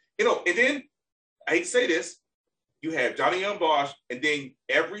got, and then I hate to say this, you have Johnny Young Bosch, and then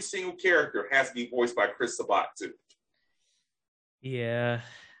every single character has to be voiced by Chris Sabat too. Yeah,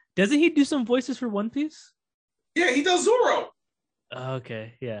 doesn't he do some voices for One Piece? Yeah, he does Zoro.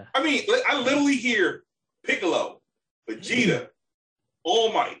 Okay, yeah. I mean, I literally hear Piccolo, Vegeta,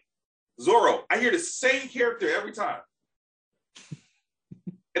 All Might, Zoro. I hear the same character every time.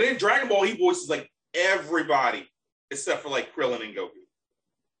 And then Dragon Ball, he voices like everybody except for like Krillin and Goku.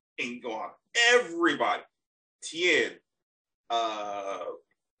 And Gohan. Everybody. Tien,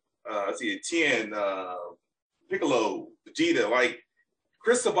 Piccolo, Vegeta, like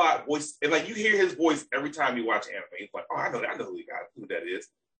Chris Sabat voice, and like you hear his voice every time you watch anime. It's like, oh, I know who that is.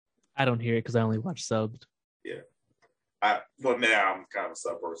 I don't hear it because I only watch subbed. Yeah. But now I'm kind of a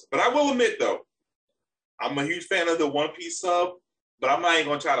sub person. But I will admit though, I'm a huge fan of the One Piece sub, but I'm not even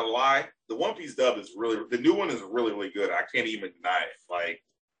gonna try to lie. The One Piece dub is the new one is really, really good. I can't even deny it. Like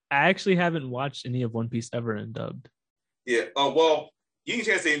I actually haven't watched any of One Piece ever in dubbed. Yeah. Oh well, you get a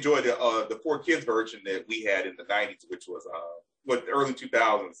chance to enjoy the 4Kids version that we had in the 90s, which was the early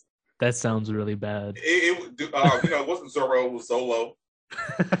 2000s. That sounds really bad. It wasn't Zoro, it was Solo.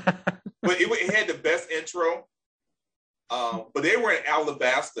 But it had the best intro. But they were in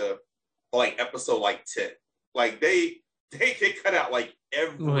Alabasta for like episode like 10. Like they cut out like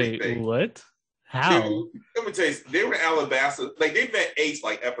everything. Wait, what? How? Dude, let me tell you, they were in Alabasta. Like they met Ace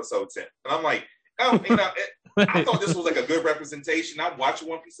like episode 10. And I'm like, I thought this was like a good representation. I'm watching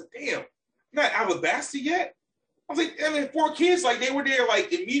One Piece. Damn, not Alabasta yet. I was like, 4Kids, like they were there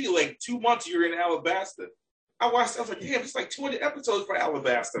like immediately, like 2 months you're in Alabasta. I was like, damn, it's like 200 episodes for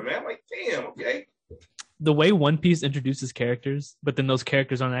Alabasta, man. I'm like, damn, okay. The way One Piece introduces characters, but then those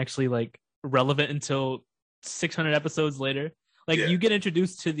characters aren't actually like relevant until 600 episodes later. Like you get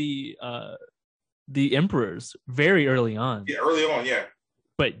introduced to the emperors very early on. Yeah, early on, yeah.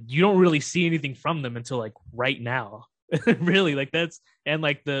 But you don't really see anything from them until like right now. Really, like that's and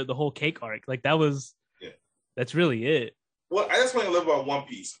like the whole cake arc, like that's really it. Well, I just want to live about One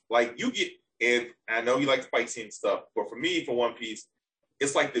Piece. Like you get, and I know you like fight scene stuff, but for me, for One Piece,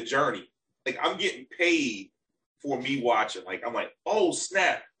 it's like the journey. Like I'm getting paid for me watching. Like I'm like, oh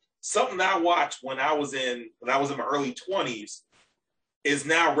snap! Something I watched when I was in my early 20s is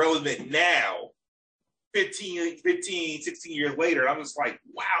now relevant now. 15, 16 years later, I'm just like,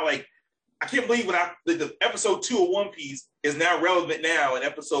 wow, like I can't believe the episode 2 of One Piece is now relevant now in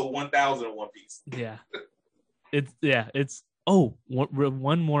episode 1000 of One Piece. Yeah. It's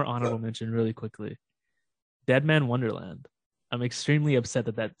one more honorable mention really quickly. Dead Man Wonderland. I'm extremely upset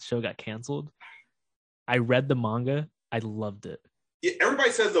that show got canceled. I read the manga. I loved it. Yeah,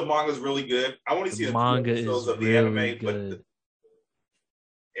 everybody says the manga is really good. I want to see the manga episodes of the anime, good.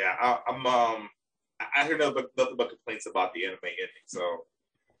 But I heard nothing but complaints about the anime ending. So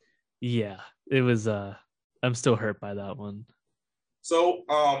yeah, it was. I'm still hurt by that one. So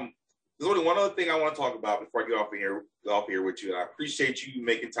there's only one other thing I want to talk about before I get off here with you. And I appreciate you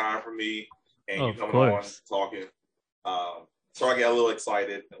making time for me and you coming on talking. So I got a little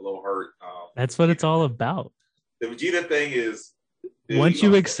excited, a little hurt. That's what it's all about. The Vegeta thing is once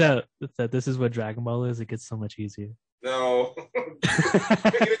you accept that this is what Dragon Ball is, it gets so much easier. No.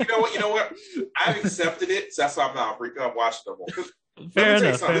 You know what? I've accepted it, so that's why I'm not watching no more. Fair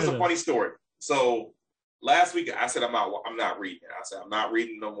enough. This is a funny story. So last week I said I'm not reading it. I said I'm not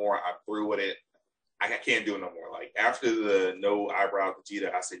reading no more. I threw with it. I can't do it no more. Like after the no eyebrow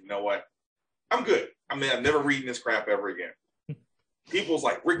Vegeta, I said, you know what? I'm good. I mean, I'm never reading this crap ever again. People's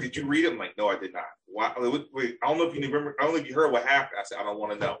like, Rick, did you read it? I'm like, no, I did not. Why? Wait, I don't know if you remember. I don't know if you heard what happened. I said, I don't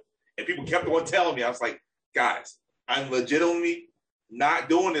want to know. And people kept on telling me. I was like, guys, I'm legitimately not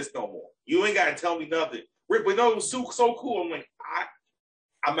doing this no more. You ain't got to tell me nothing. Rick, but no, it was so cool. I'm like,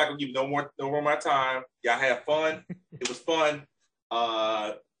 I'm not gonna give you no more of my time. Y'all have fun. It was fun.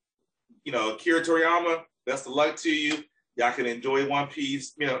 Akira Toriyama, best of luck to you. Y'all can enjoy One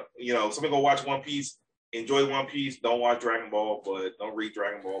Piece. Somebody go watch One Piece. Enjoy One Piece. Don't watch Dragon Ball, but don't read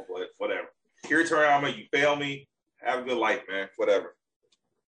Dragon Ball, but whatever. Akira Toriyama, you fail me. Have a good life, man. Whatever.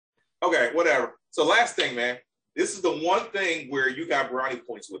 Okay, whatever. So last thing, man. This is the one thing where you got brownie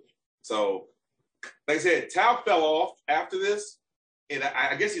points with me. So like I said, Tao fell off after this, and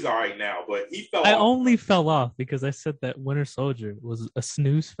I guess he's all right now, but he fell I off. only fell off because I said that Winter Soldier was a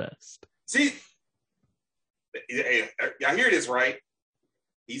snooze fest. See, I hear this right.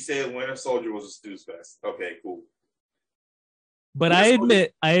 He said Winter Soldier was a snooze fest. Okay, cool. But I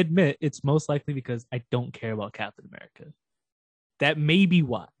admit it's most likely because I don't care about Captain America. That may be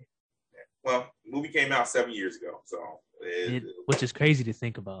why. Well, the movie came out 7 years ago, so which is crazy to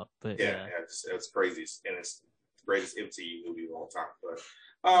think about. But yeah. It's crazy, and it's the greatest MCU movie of all time. But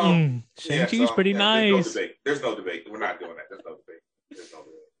Shang-Chi's pretty nice. There's no debate. We're not doing that. There's no debate.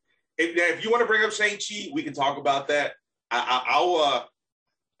 If you want to bring up Shang-Chi, we can talk about that. I'll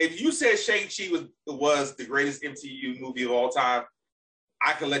if you said Shang-Chi was the greatest MCU movie of all time,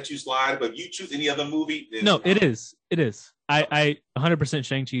 I can let you slide. But if you choose any other movie, then no, it is. It is. I 100%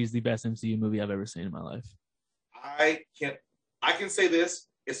 Shang-Chi is the best MCU movie I've ever seen in my life. I can say this.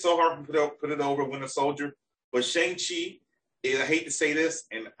 It's so hard to put it over Winter Soldier, but Shang-Chi, I hate to say this,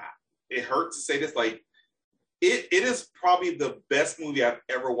 and it hurts to say this, like it is probably the best movie I've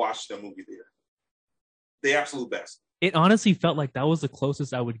ever watched in a movie theater. The absolute best. It honestly felt like that was the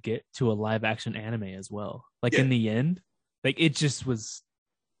closest I would get to a live action anime as well. Like in the end, like it just was.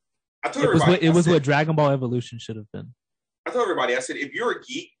 I told everybody it was what Dragon Ball Evolution should have been. I told everybody, I said, if you're a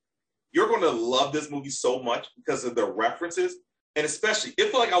geek, you're going to love this movie so much because of the references, and especially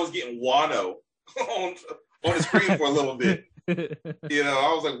it felt like I was getting Wano on the screen for a little bit. You know,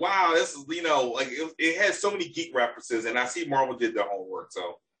 I was like, wow, this is, you know, like it has so many geek references, and I see Marvel did their homework.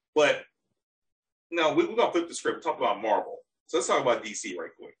 So, but no, we're gonna flip the script, talk about Marvel. So let's talk about DC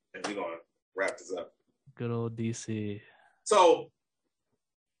right quick, and we're gonna wrap this up. Good old DC. So,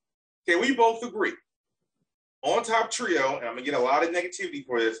 can we both agree on top trio? And I'm gonna get a lot of negativity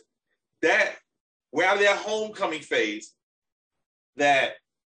for this. That we're out of that homecoming phase. The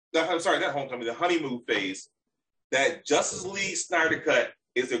honeymoon phase. That Justice League Snyder Cut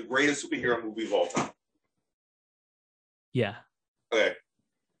is the greatest superhero movie of all time. Yeah. Okay.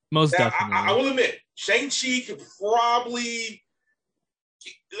 Most definitely. I will admit, Shang-Chi could probably.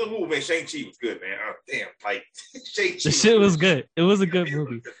 Oh man, Shang-Chi was good, man. Oh, damn, like Shang-Chi. The shit was good. It was a good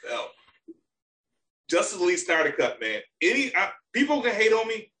movie. Justice League Snyder Cut, man. People can hate on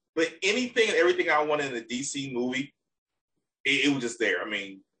me, but anything and everything I wanted in the DC movie, it was just there. I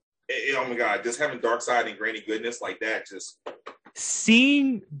mean, oh my god, just having Darkseid and Granny Goodness like that, just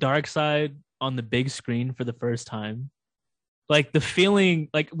seeing Darkseid on the big screen for the first time. Like the feeling,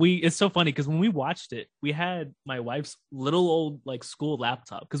 like it's so funny because when we watched it, we had my wife's little old like school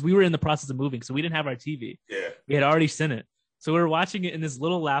laptop because we were in the process of moving, so we didn't have our TV. Yeah, we had already sent it, so we were watching it in this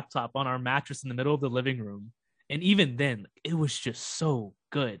little laptop on our mattress in the middle of the living room. And even then, it was just so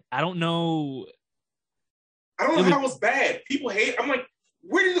good. I don't know how it was bad. People hate. I'm like,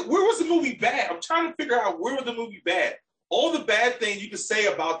 where was the movie bad? I'm trying to figure out where was the movie bad. All the bad things you can say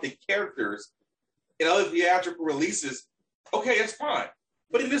about the characters in other theatrical releases. Okay, that's fine.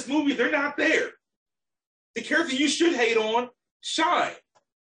 But in this movie, they're not there. The character you should hate on shine.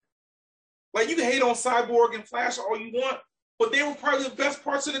 Like, you can hate on Cyborg and Flash all you want, but they were probably the best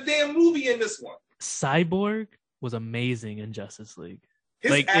parts of the damn movie in this one. Cyborg was amazing in Justice League.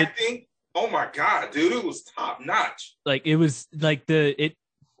 His acting, oh my God, dude, it was top notch. Like, it was like the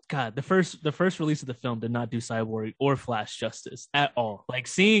first release of the film did not do Cyborg or Flash justice at all. Like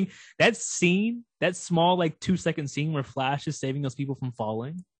seeing that scene, that small like 2-second scene where Flash is saving those people from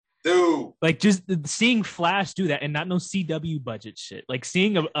falling, dude. Like just seeing Flash do that and not no CW budget shit. Like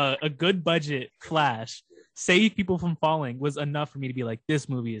seeing a good budget Flash save people from falling was enough for me to be like, this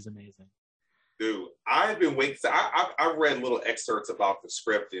movie is amazing. Dude, I've been waiting. I've read little excerpts about the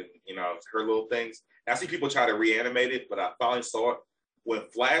script and her little things. And I see people try to reanimate it, but I finally saw it. When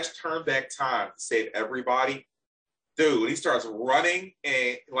Flash turned back time to save everybody, dude, when he starts running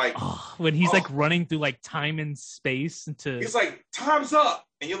and like when he's like running through like time and space he's like, time's up.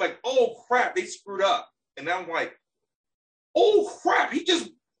 And you're like, oh crap, they screwed up. And I'm like, oh crap, he just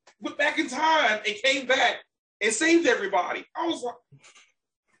went back in time and came back and saved everybody. I was like,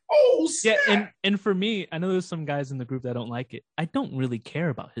 oh snap. Yeah, and for me, I know there's some guys in the group that don't like it. I don't really care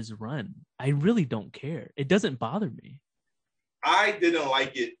about his run. I really don't care. It doesn't bother me. I didn't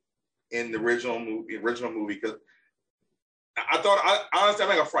like it in the original movie because I thought, honestly, I'm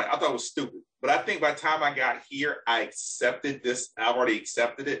not gonna front. I thought it was stupid. But I think by the time I got here, I accepted this. I've already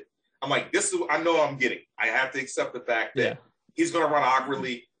accepted it. I'm like, this is, I know what I'm getting. I have to accept the fact that he's gonna run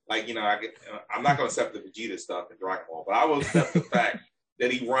awkwardly. Like, I'm not gonna accept the Vegeta stuff in Dragon Ball, but I will accept the fact that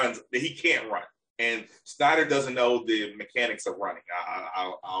he can't run. And Snyder doesn't know the mechanics of running.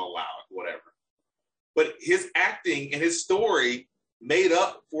 I'll allow it, whatever. But his acting and his story made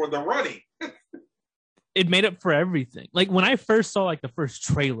up for the running. it made up for everything. Like when I first saw like the first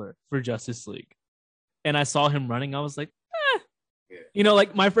trailer for Justice League, and I saw him running, I was like, Yeah. you know,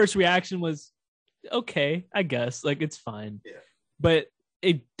 like my first reaction was, okay, I guess, like it's fine. Yeah. But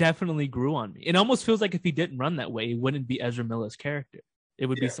it definitely grew on me. It almost feels like if he didn't run that way, it wouldn't be Ezra Miller's character. It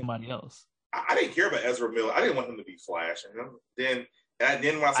would be somebody else. I didn't care about Ezra Miller. I didn't want him to be Flash. And then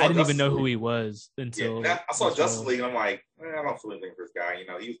when I saw I didn't Justice even know League, who he was until I saw Justice League, and I'm like, I don't feel anything for this guy. You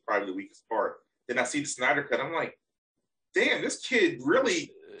know, he was probably the weakest part. Then I see the Snyder Cut. I'm like, damn, this kid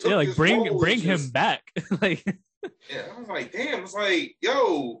really took like this bring role and him just- back. Like, Yeah, I was like, damn. It's like,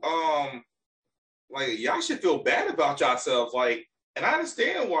 yo, like y'all should feel bad about yourselves. Like, and I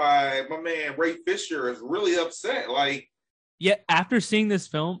understand why my man Ray Fisher is really upset. Like, yeah, after seeing this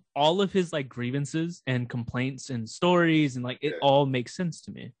film, all of his like grievances and complaints and stories and like it all makes sense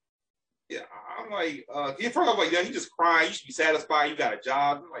to me. yeah, I'm like, first I'm like, yeah, he just crying. You should be satisfied. You got a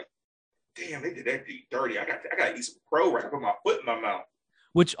job. I'm like, damn, they did that dude dirty. I got to eat some crow right, put my foot in my mouth.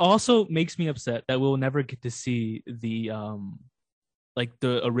 Which also makes me upset that we'll never get to see the like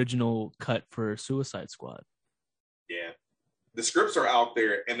the original cut for Suicide Squad. Yeah, the scripts are out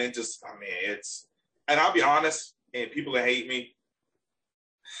there, and then just, I mean, it's, and I'll be honest, and people that hate me,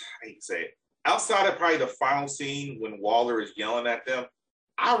 I hate to say it, outside of probably the final scene when Waller is yelling at them,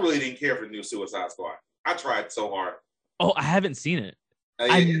 I really didn't care for the new Suicide Squad. I tried so hard. Oh, I haven't seen it.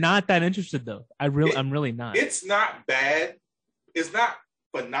 I'm not that interested though. I'm really not. It's not bad. It's not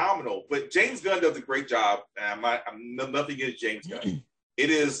phenomenal, but James Gunn does a great job. I'm nothing against James Gunn. It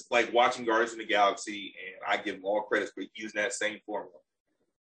is like watching Guardians of the Galaxy, and I give him all credit for using that same formula.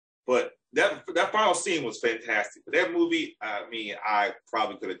 But that final scene was fantastic. But that movie, I mean, I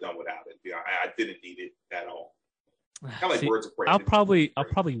probably could have done without it. You know, I didn't need it at all. Kind of like Birds of Prey. I'll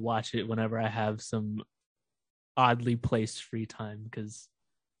probably watch it whenever I have some oddly placed free time because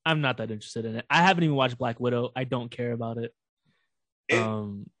I'm not that interested in it. I haven't even watched Black Widow. I don't care about it.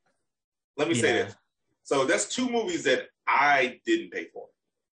 Let me say this. So that's two movies that I didn't pay for.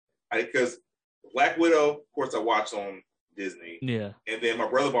 Because Black Widow, of course, I watched on Disney. Yeah. And then my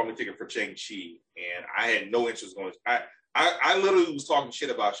brother bought me a ticket for Shang-Chi, and I had no interest in going. I literally was talking shit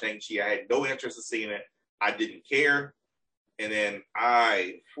about Shang-Chi. I had no interest in seeing it. I didn't care. And then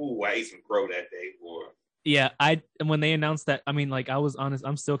I ate some crow that day, boy. Yeah, when they announced that, I mean, like, I was honest,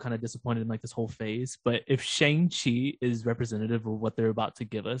 I'm still kind of disappointed in like this whole phase. But if Shang-Chi is representative of what they're about to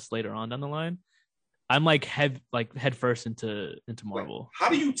give us later on down the line, I'm like head first into Marvel. Like, how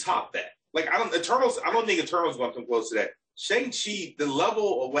do you top that? Like, I don't think Eternals going to come close to that. Shang-Chi, the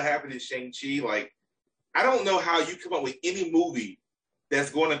level of what happened in Shang-Chi, like, I don't know how you come up with any movie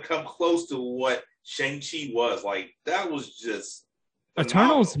that's going to come close to what Shang-Chi was. Like, that was just phenomenal.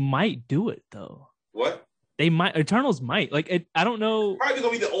 Eternals might do it though. What? They might. Eternals might. Like, I don't know. Probably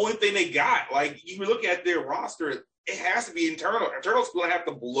gonna be the only thing they got. Like, you look at their roster, it has to be Eternals. Eternals gonna have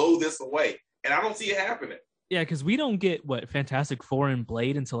to blow this away, and I don't see it happening. Yeah, because we don't get Fantastic Four and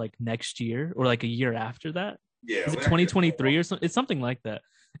Blade until like next year or like a year after that. Yeah, is it 2023 or something? It's something like that.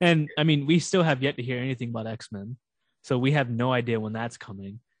 And I mean, we still have yet to hear anything about X-Men, so we have no idea when that's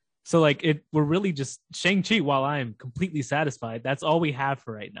coming. So like, we're really just Shang-Chi. While I am completely satisfied, that's all we have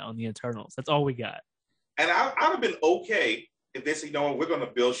for right now in the Eternals. That's all we got. And I'd have been okay if they said, you know what, we're going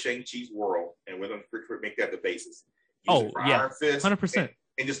to build Shang-Chi's world, and we're going to make that the basis. Use Iron Fist, 100%.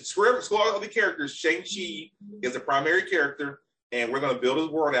 And just square all the characters. Shang-Chi is the primary character, and we're going to build his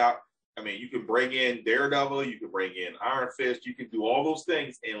world out. I mean, you can bring in Daredevil, you can bring in Iron Fist, you can do all those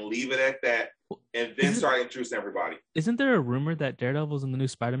things and leave it at that, and then start introducing everybody. Isn't there a rumor that Daredevil's in the new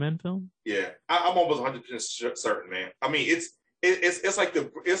Spider-Man film? Yeah, I'm almost 100% certain, man. I mean, it's like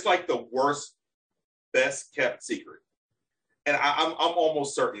the worst, best kept secret, and I'm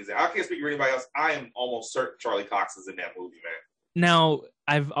almost certain he's there. I can't speak for anybody else. I am almost certain Charlie Cox is in that movie, man. Now,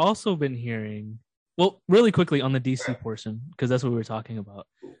 I've also been hearing, well, really quickly on the DC portion, because that's what we were talking about.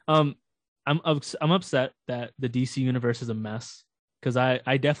 I'm upset that the DC universe is a mess, because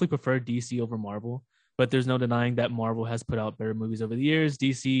I definitely prefer DC over Marvel, but there's no denying that Marvel has put out better movies over the years.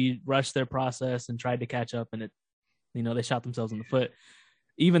 DC rushed their process and tried to catch up, and they shot themselves in the foot.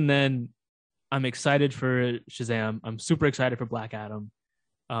 Even then, I'm excited for Shazam. I'm super excited for Black Adam.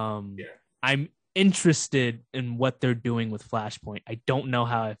 I'm interested in what they're doing with Flashpoint. I don't know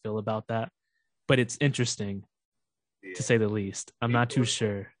how I feel about that, but it's interesting to say the least. I'm not too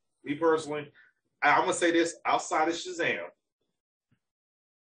sure. Me personally, I'm gonna say this: outside of Shazam,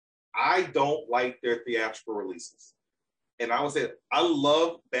 I don't like their theatrical releases. And I would say I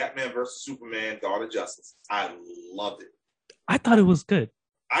love Batman versus Superman: Dawn of Justice. I loved it. I thought it was good.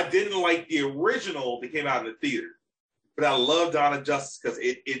 I didn't like the original that came out in the theater, but I love Dawn of Justice because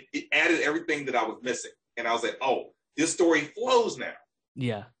it added everything that I was missing. and I was like, oh, this story flows now.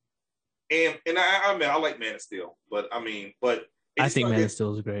 Yeah. And I mean, I like Man of Steel, but I think Man of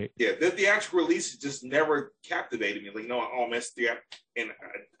Steel is great. Yeah, the theatrical release just never captivated me. Like, no, oh, Man of Steel, and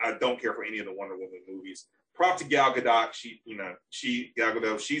I don't care for any of the Wonder Woman movies. Prop to Gal Gadot, Gal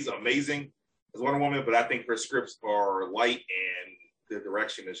Gadot, she's amazing as Wonder Woman, but I think her scripts are light and the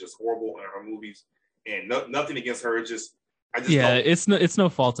direction is just horrible in her movies. And nothing against her, it's no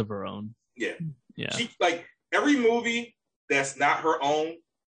fault of her own. Yeah, yeah. She like every movie that's not her own,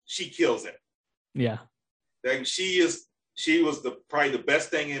 she kills it. Yeah, like she was probably the best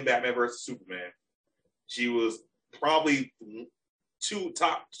thing in Batman versus Superman. She was probably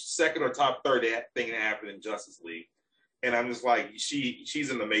top second or top third thing that happened in Justice League. And I'm just like,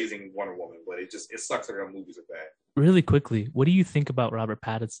 she's an amazing Wonder Woman, but it sucks that her movies are bad. Really quickly, what do you think about Robert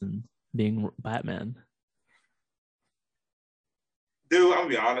Pattinson being Batman? Dude, I'm gonna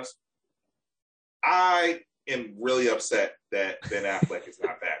be honest. I am really upset that Ben Affleck is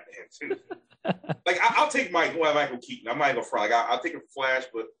not Batman too. Like, I'll take Michael Keaton. I'm not even gonna fry. Like, I'll take a Flash,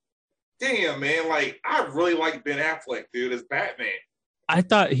 but damn, man, like, I really like Ben Affleck, dude, as Batman. I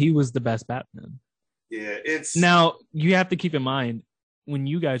thought he was the best Batman. Yeah, it's now you have to keep in mind when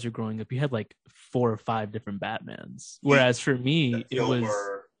you guys are growing up, you had like 4 or 5 different Batmans. Whereas for me, it was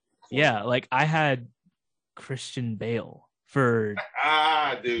like I had Christian Bale for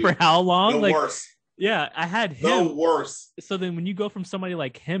dude, for how long? The like, worst. Yeah, I had him. The worst. So then when you go from somebody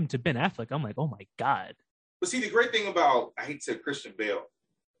like him to Ben Affleck, I'm like, oh my God. But see, the great thing about, I hate to say Christian Bale,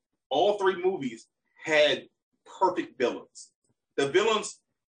 all 3 movies had perfect villains. The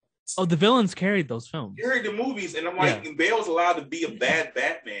villains carried those films. Carried the movies, and I'm like, Bale's allowed to be a bad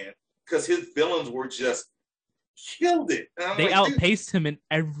Batman because his villains were just killed it. They outpaced him in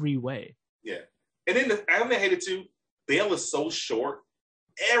every way. Yeah. And then I hate it too, Bale is so short.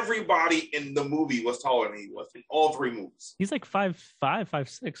 Everybody in the movie was taller than he was in all 3 movies. He's like 5'5",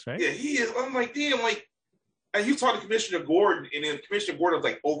 5'6", right? Yeah, he is. I'm like, damn, like, and you talked to Commissioner Gordon, and then Commissioner Gordon was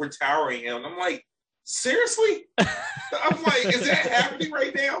like overtowering him. I'm like, seriously? I'm like, is that happening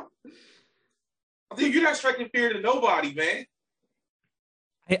right now? I think you're not striking fear to nobody, man.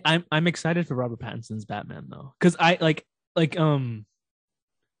 I'm excited for Robert Pattinson's Batman though, because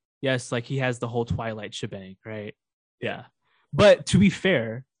yes, like he has the whole Twilight shebang, right? Yeah. But to be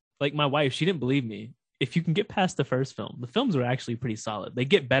fair, like my wife, she didn't believe me. If you can get past the first film, the films are actually pretty solid. They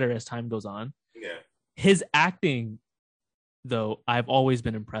get better as time goes on. Yeah. His acting, though, I've always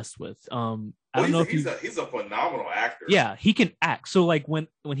been impressed with. I don't know if he's a phenomenal actor. Yeah, he can act. So like when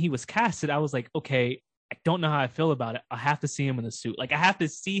he was casted, I was like, okay, I don't know how I feel about it. I have to see him in the suit. Like I have to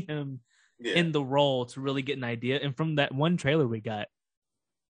see him in the role to really get an idea. And from that one trailer we got,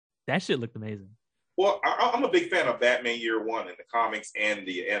 that shit looked amazing. Well, I'm a big fan of Batman Year One in the comics and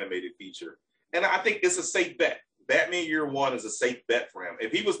the animated feature. And I think it's a safe bet. Batman Year One is a safe bet for him.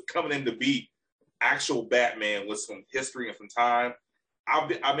 If he was coming in to be actual Batman with some history and some time,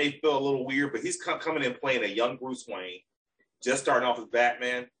 I may feel a little weird, but he's coming in playing a young Bruce Wayne, just starting off as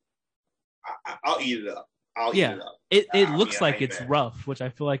Batman. I'll eat it up. Eat it up. It looks like it's rough, which I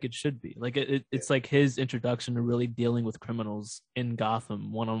feel like it should be. Like it's like his introduction to really dealing with criminals in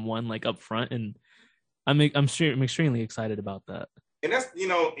Gotham one-on-one, like up front, and I'm extremely excited about that. And that's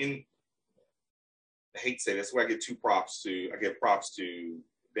I hate to say this, where I give props to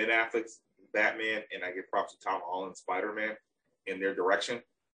Ben Affleck's Batman, and I give props to Tom Holland's Spider-Man in their direction.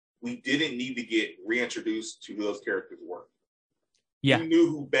 We didn't need to get reintroduced to who those characters were. Yeah. You knew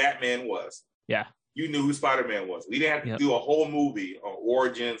who Batman was. Yeah. You knew who Spider-Man was. We didn't have to do a whole movie on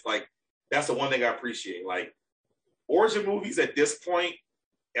origins. Like, that's the one thing I appreciate. Like, origin movies at this point,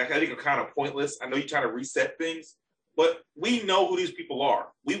 I think are kind of pointless. I know you're trying to reset things, but we know who these people are.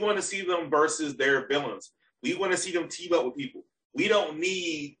 We want to see them versus their villains. We want to see them team up with people. We don't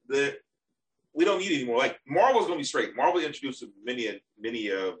need it anymore. Like, Marvel's gonna be straight. Marvel introduced many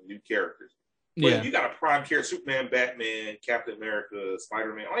new characters. But if you got a prime character, Superman, Batman, Captain America,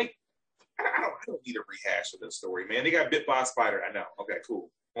 Spider-Man, like, I don't need a rehash of this story, man. They got bit by a spider. I know. Okay,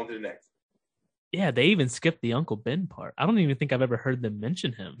 cool. On to the next. Yeah, they even skipped the Uncle Ben part. I don't even think I've ever heard them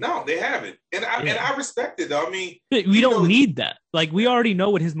mention him. No, they haven't. And I respect it, though. I mean, we don't need that. Like, we already know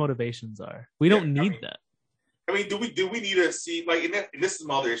what his motivations are. We don't need that. I mean, do we need to see, like, and this is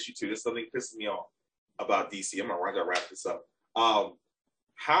my other issue too. This is something that pisses me off about DC. I'm gonna wrap this up.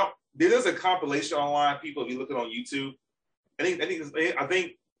 There's a compilation online, people, if you look it on YouTube. I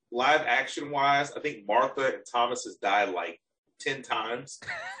think live action wise, I think Martha and Thomas has died like 10 times.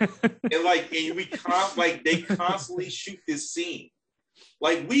 They constantly shoot this scene.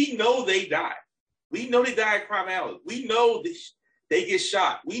 Like, we know they die. We know they die at Crime Alley. We know they get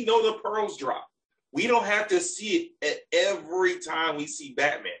shot. We know the pearls drop. We don't have to see it at every time we see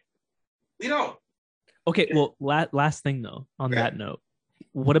Batman. We don't. Okay, well, last thing though on that note,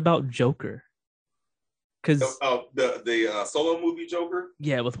 what about Joker? Because the solo movie Joker,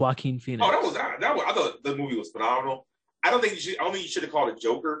 with Joaquin Phoenix. Oh, that was I thought the movie was phenomenal. I don't think you should have called it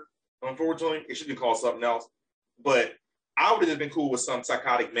Joker. Unfortunately, it should be called something else. But I would have been cool with some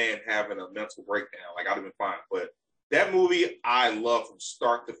psychotic man having a mental breakdown. Like I'd have been fine. But that movie, I love from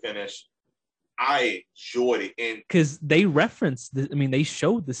start to finish. I enjoyed it, and because they referenced, they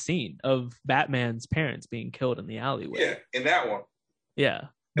showed the scene of Batman's parents being killed in the alleyway. Yeah, in that one. Yeah,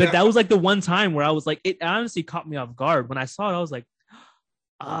 but that was like the one time where I was like, it honestly caught me off guard when I saw it. I was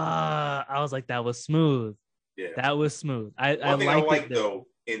like, that was smooth. Yeah, that was smooth. One thing I like though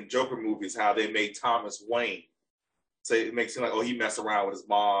in Joker movies how they made Thomas Wayne. So it makes it seem like, oh, he messed around with his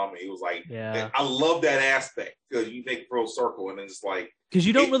mom. And he was like, yeah. I love that aspect because you think full circle and then it's like. Because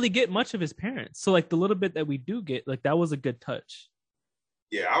you don't really get much of his parents. So like the little bit that we do get, like that was a good touch.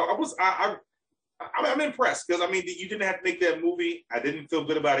 Yeah, I'm impressed because you didn't have to make that movie. I didn't feel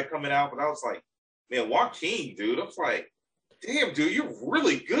good about it coming out, but I was like, man, Joaquin, dude. I was like, damn, dude, you're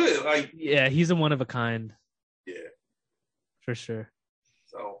really good. Like, yeah, he's a one of a kind. Yeah. For sure.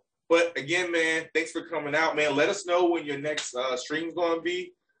 So. But again, man, thanks for coming out, man. Let us know when your next stream's going to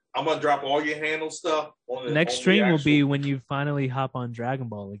be. I'm going to drop all your handle stuff. On the next stream will be when you finally hop on Dragon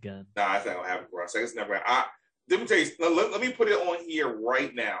Ball again. Nah, that's not going to happen, bro. It's never. Let me tell you, let me put it on here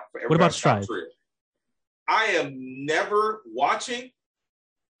right now. What about Strive? I am never watching,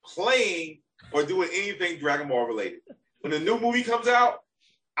 playing, or doing anything Dragon Ball related. When a new movie comes out,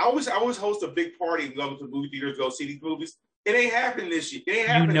 I always host a big party and go to the movie theaters, go see these movies. It ain't happening this year. It ain't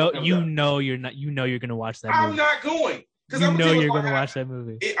happening. You're not. You're gonna watch that movie. I'm not going because you're gonna watch that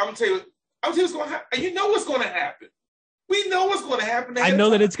movie. I'm gonna tell you what's going to happen. You know what's going to happen. We know what's going to happen. I know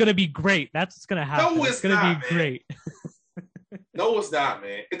that it's going to be great. That's what's going to happen. No, it's going to be great. No, it's not,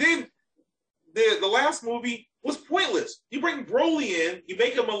 man. And then the last movie was pointless. You bring Broly in, you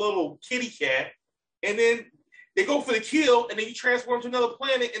make him a little kitty cat, and then they go for the kill, and then you transform to another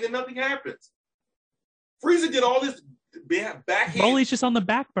planet, and then nothing happens. Frieza did all this. Broly's just on the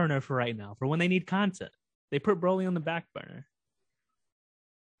back burner for right now, for when they need content. They put Broly on the back burner.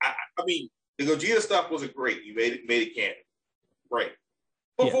 The Gogeta stuff wasn't great. You made it canon. Right.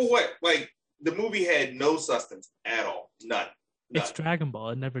 But for what? Like, the movie had no substance at all. None. It's Dragon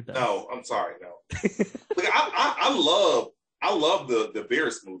Ball. It never does. No, I'm sorry. No. Like, I love the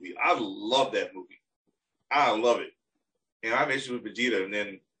Beerus movie. I love that movie. I love it. And I mentioned with Vegeta, and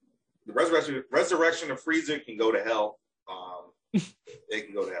then the resurrection of Frieza can go to hell. They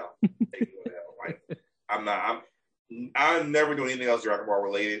can go to hell. Like, I'm never doing anything else Dragon Ball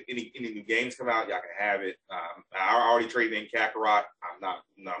related. Any new games come out, y'all can have it. I already traded in Kakarot. I'm gone.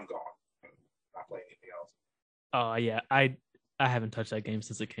 I'm not playing anything else. Oh yeah, I haven't touched that game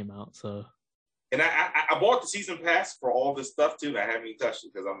since it came out. So, and I bought the season pass for all this stuff too. And I haven't even touched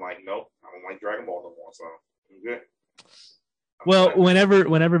it because I'm like, nope, I don't like Dragon Ball no more. So I'm good.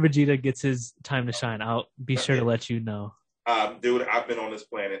 Whenever Vegeta gets his time to shine, I'll be sure to let you know. Dude, I've been on this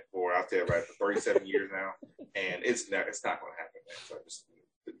planet for 37 years now, and it's not going to happen, man. So just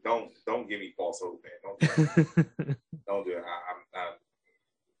don't give me false hope, man. Don't do it.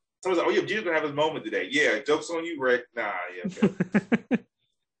 Someone's like, oh yeah, Vegeta's gonna have his moment today. Yeah, joke's on you, Rick. Nah, yeah. Okay.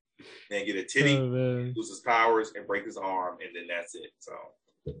 Then get a titty, lose his powers, and break his arm, and then that's it. So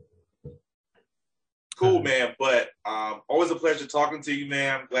cool, man. But always a pleasure talking to you,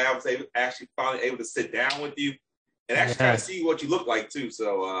 man. I'm glad I was finally able to sit down with you. And actually kind of see what you look like too.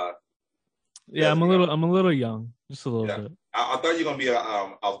 So I'm a little young, just a little bit. I thought you were gonna be a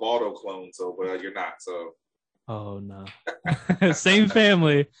Osvaldo clone, but you're not. So oh no, same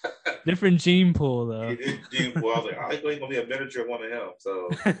family, different gene pool though. Gene pool. I was like, I think he's gonna be a miniature one of him. So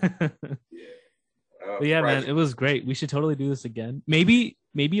yeah, man, it was great. We should totally do this again. Maybe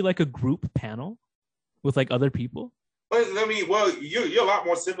like a group panel with like other people. You're a lot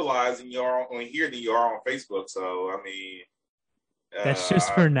more civilized and you are on here than you are on Facebook. So that's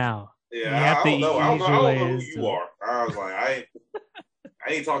just for now. Yeah, I don't know who you are. I was like, I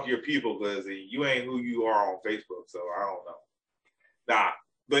need to talk to your people because you ain't who you are on Facebook. So I don't know. Nah,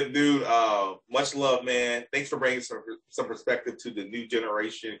 but dude, much love, man. Thanks for bringing some perspective to the new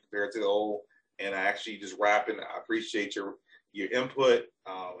generation compared to the old. And I actually just rapping. I appreciate your input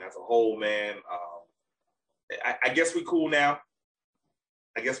as a whole, man. I guess we cool now.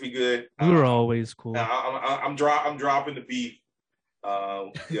 I guess we good. We were always cool. I'm dropping the beef.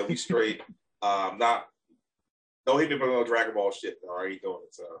 We straight. Don't hit me for no Dragon Ball shit. I already doing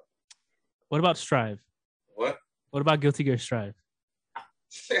it. So. What about Strive? What? What about Guilty Gear Strive?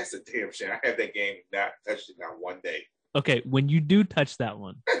 That's a damn shame. I had that game, not touched it not one day. Okay, when you do touch that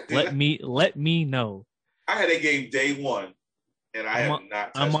one, let me know. I had that game day one, and I have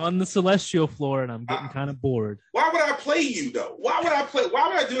not touched I'm on the celestial floor, and I'm getting kind of bored. Why would I play you though? Why would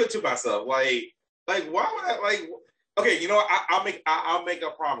I do it to myself? Like why would I like? Okay, you know what? I'll make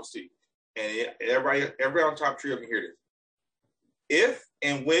a promise to you, and everybody on Top Trio can hear this. If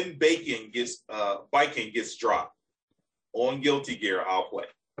and when Viking gets dropped on Guilty Gear, I'll play.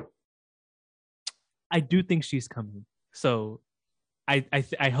 I do think she's coming, so I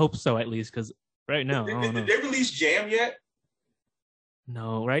hope so at least, because right now Did they release Jam yet?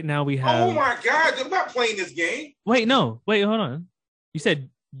 No, right now we have. Oh my God! I'm not playing this game. Wait, hold on. You said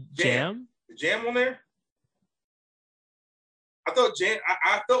Jam? Jam on there? I thought Jam.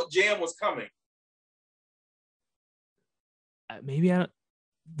 I thought Jam was coming. Maybe the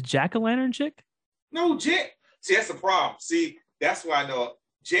Jack-o'-lantern chick? No, Jam. See, that's the problem. See, that's why I know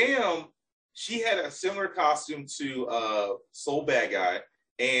Jam. She had a similar costume to Soul Bad Guy,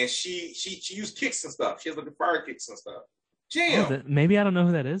 and she used kicks and stuff. She has like the fire kicks and stuff. Jam. Maybe I don't know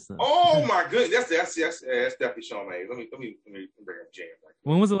who that is then. Oh my goodness, that's definitely Sean May. Let me bring up Jam.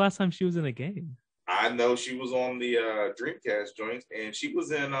 When was the last time she was in a game? I know she was on the Dreamcast joints, and she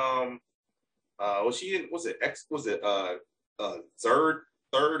was in was she in? Was it third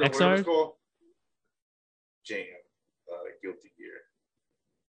or whatever it's called? Jam, Guilty Gear.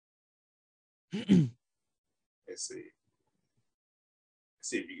 Let's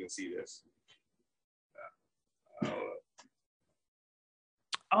see if you can see this.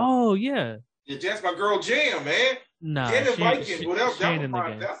 Oh yeah. Yeah, that's my girl Jam, man. Nah, Jam and Viking, whatever.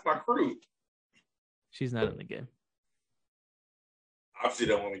 That's my crew. She's not in the game. Obviously,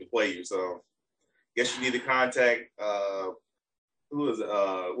 don't want me to play you, so guess you need to contact who is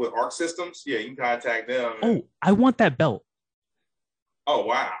with Arc Systems. Yeah, you can contact them. Oh, I want that belt. Oh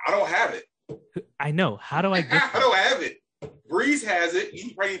wow, I don't have it. I know. How do I get I don't have it. Breeze has it. You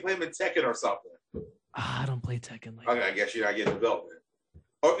can probably play him in Tekken or something. I don't play Tekken like okay, that. I guess you're not getting the belt then.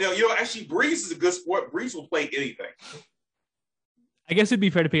 Oh, you know, actually, Breeze is a good sport. Breeze will play anything. I guess it'd be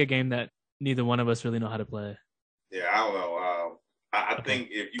fair to pick a game that neither one of us really know how to play. Yeah, I don't know. I think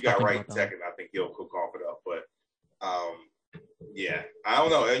if you got right Tekken, I think he'll cook off it up. But yeah, I don't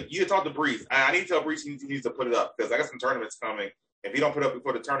know. You talk to Breeze. I need to tell Breeze he needs to put it up because I got some tournaments coming. If he don't put it up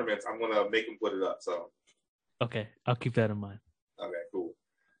before the tournaments, I'm gonna make him put it up. So okay, I'll keep that in mind. Okay, cool.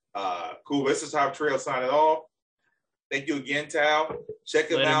 Cool. This is Top Trio signing off. Thank you again, Tal. Check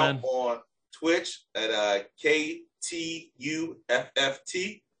him out on Twitch at KTUFFT.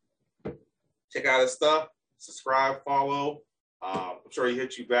 Check out his stuff. Subscribe, follow. I'm sure he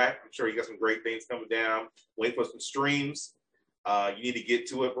hit you back. I'm sure you got some great things coming down. Wait for some streams. You need to get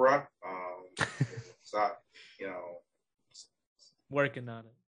to it, bro. So, you know, working on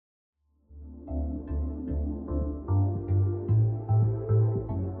it.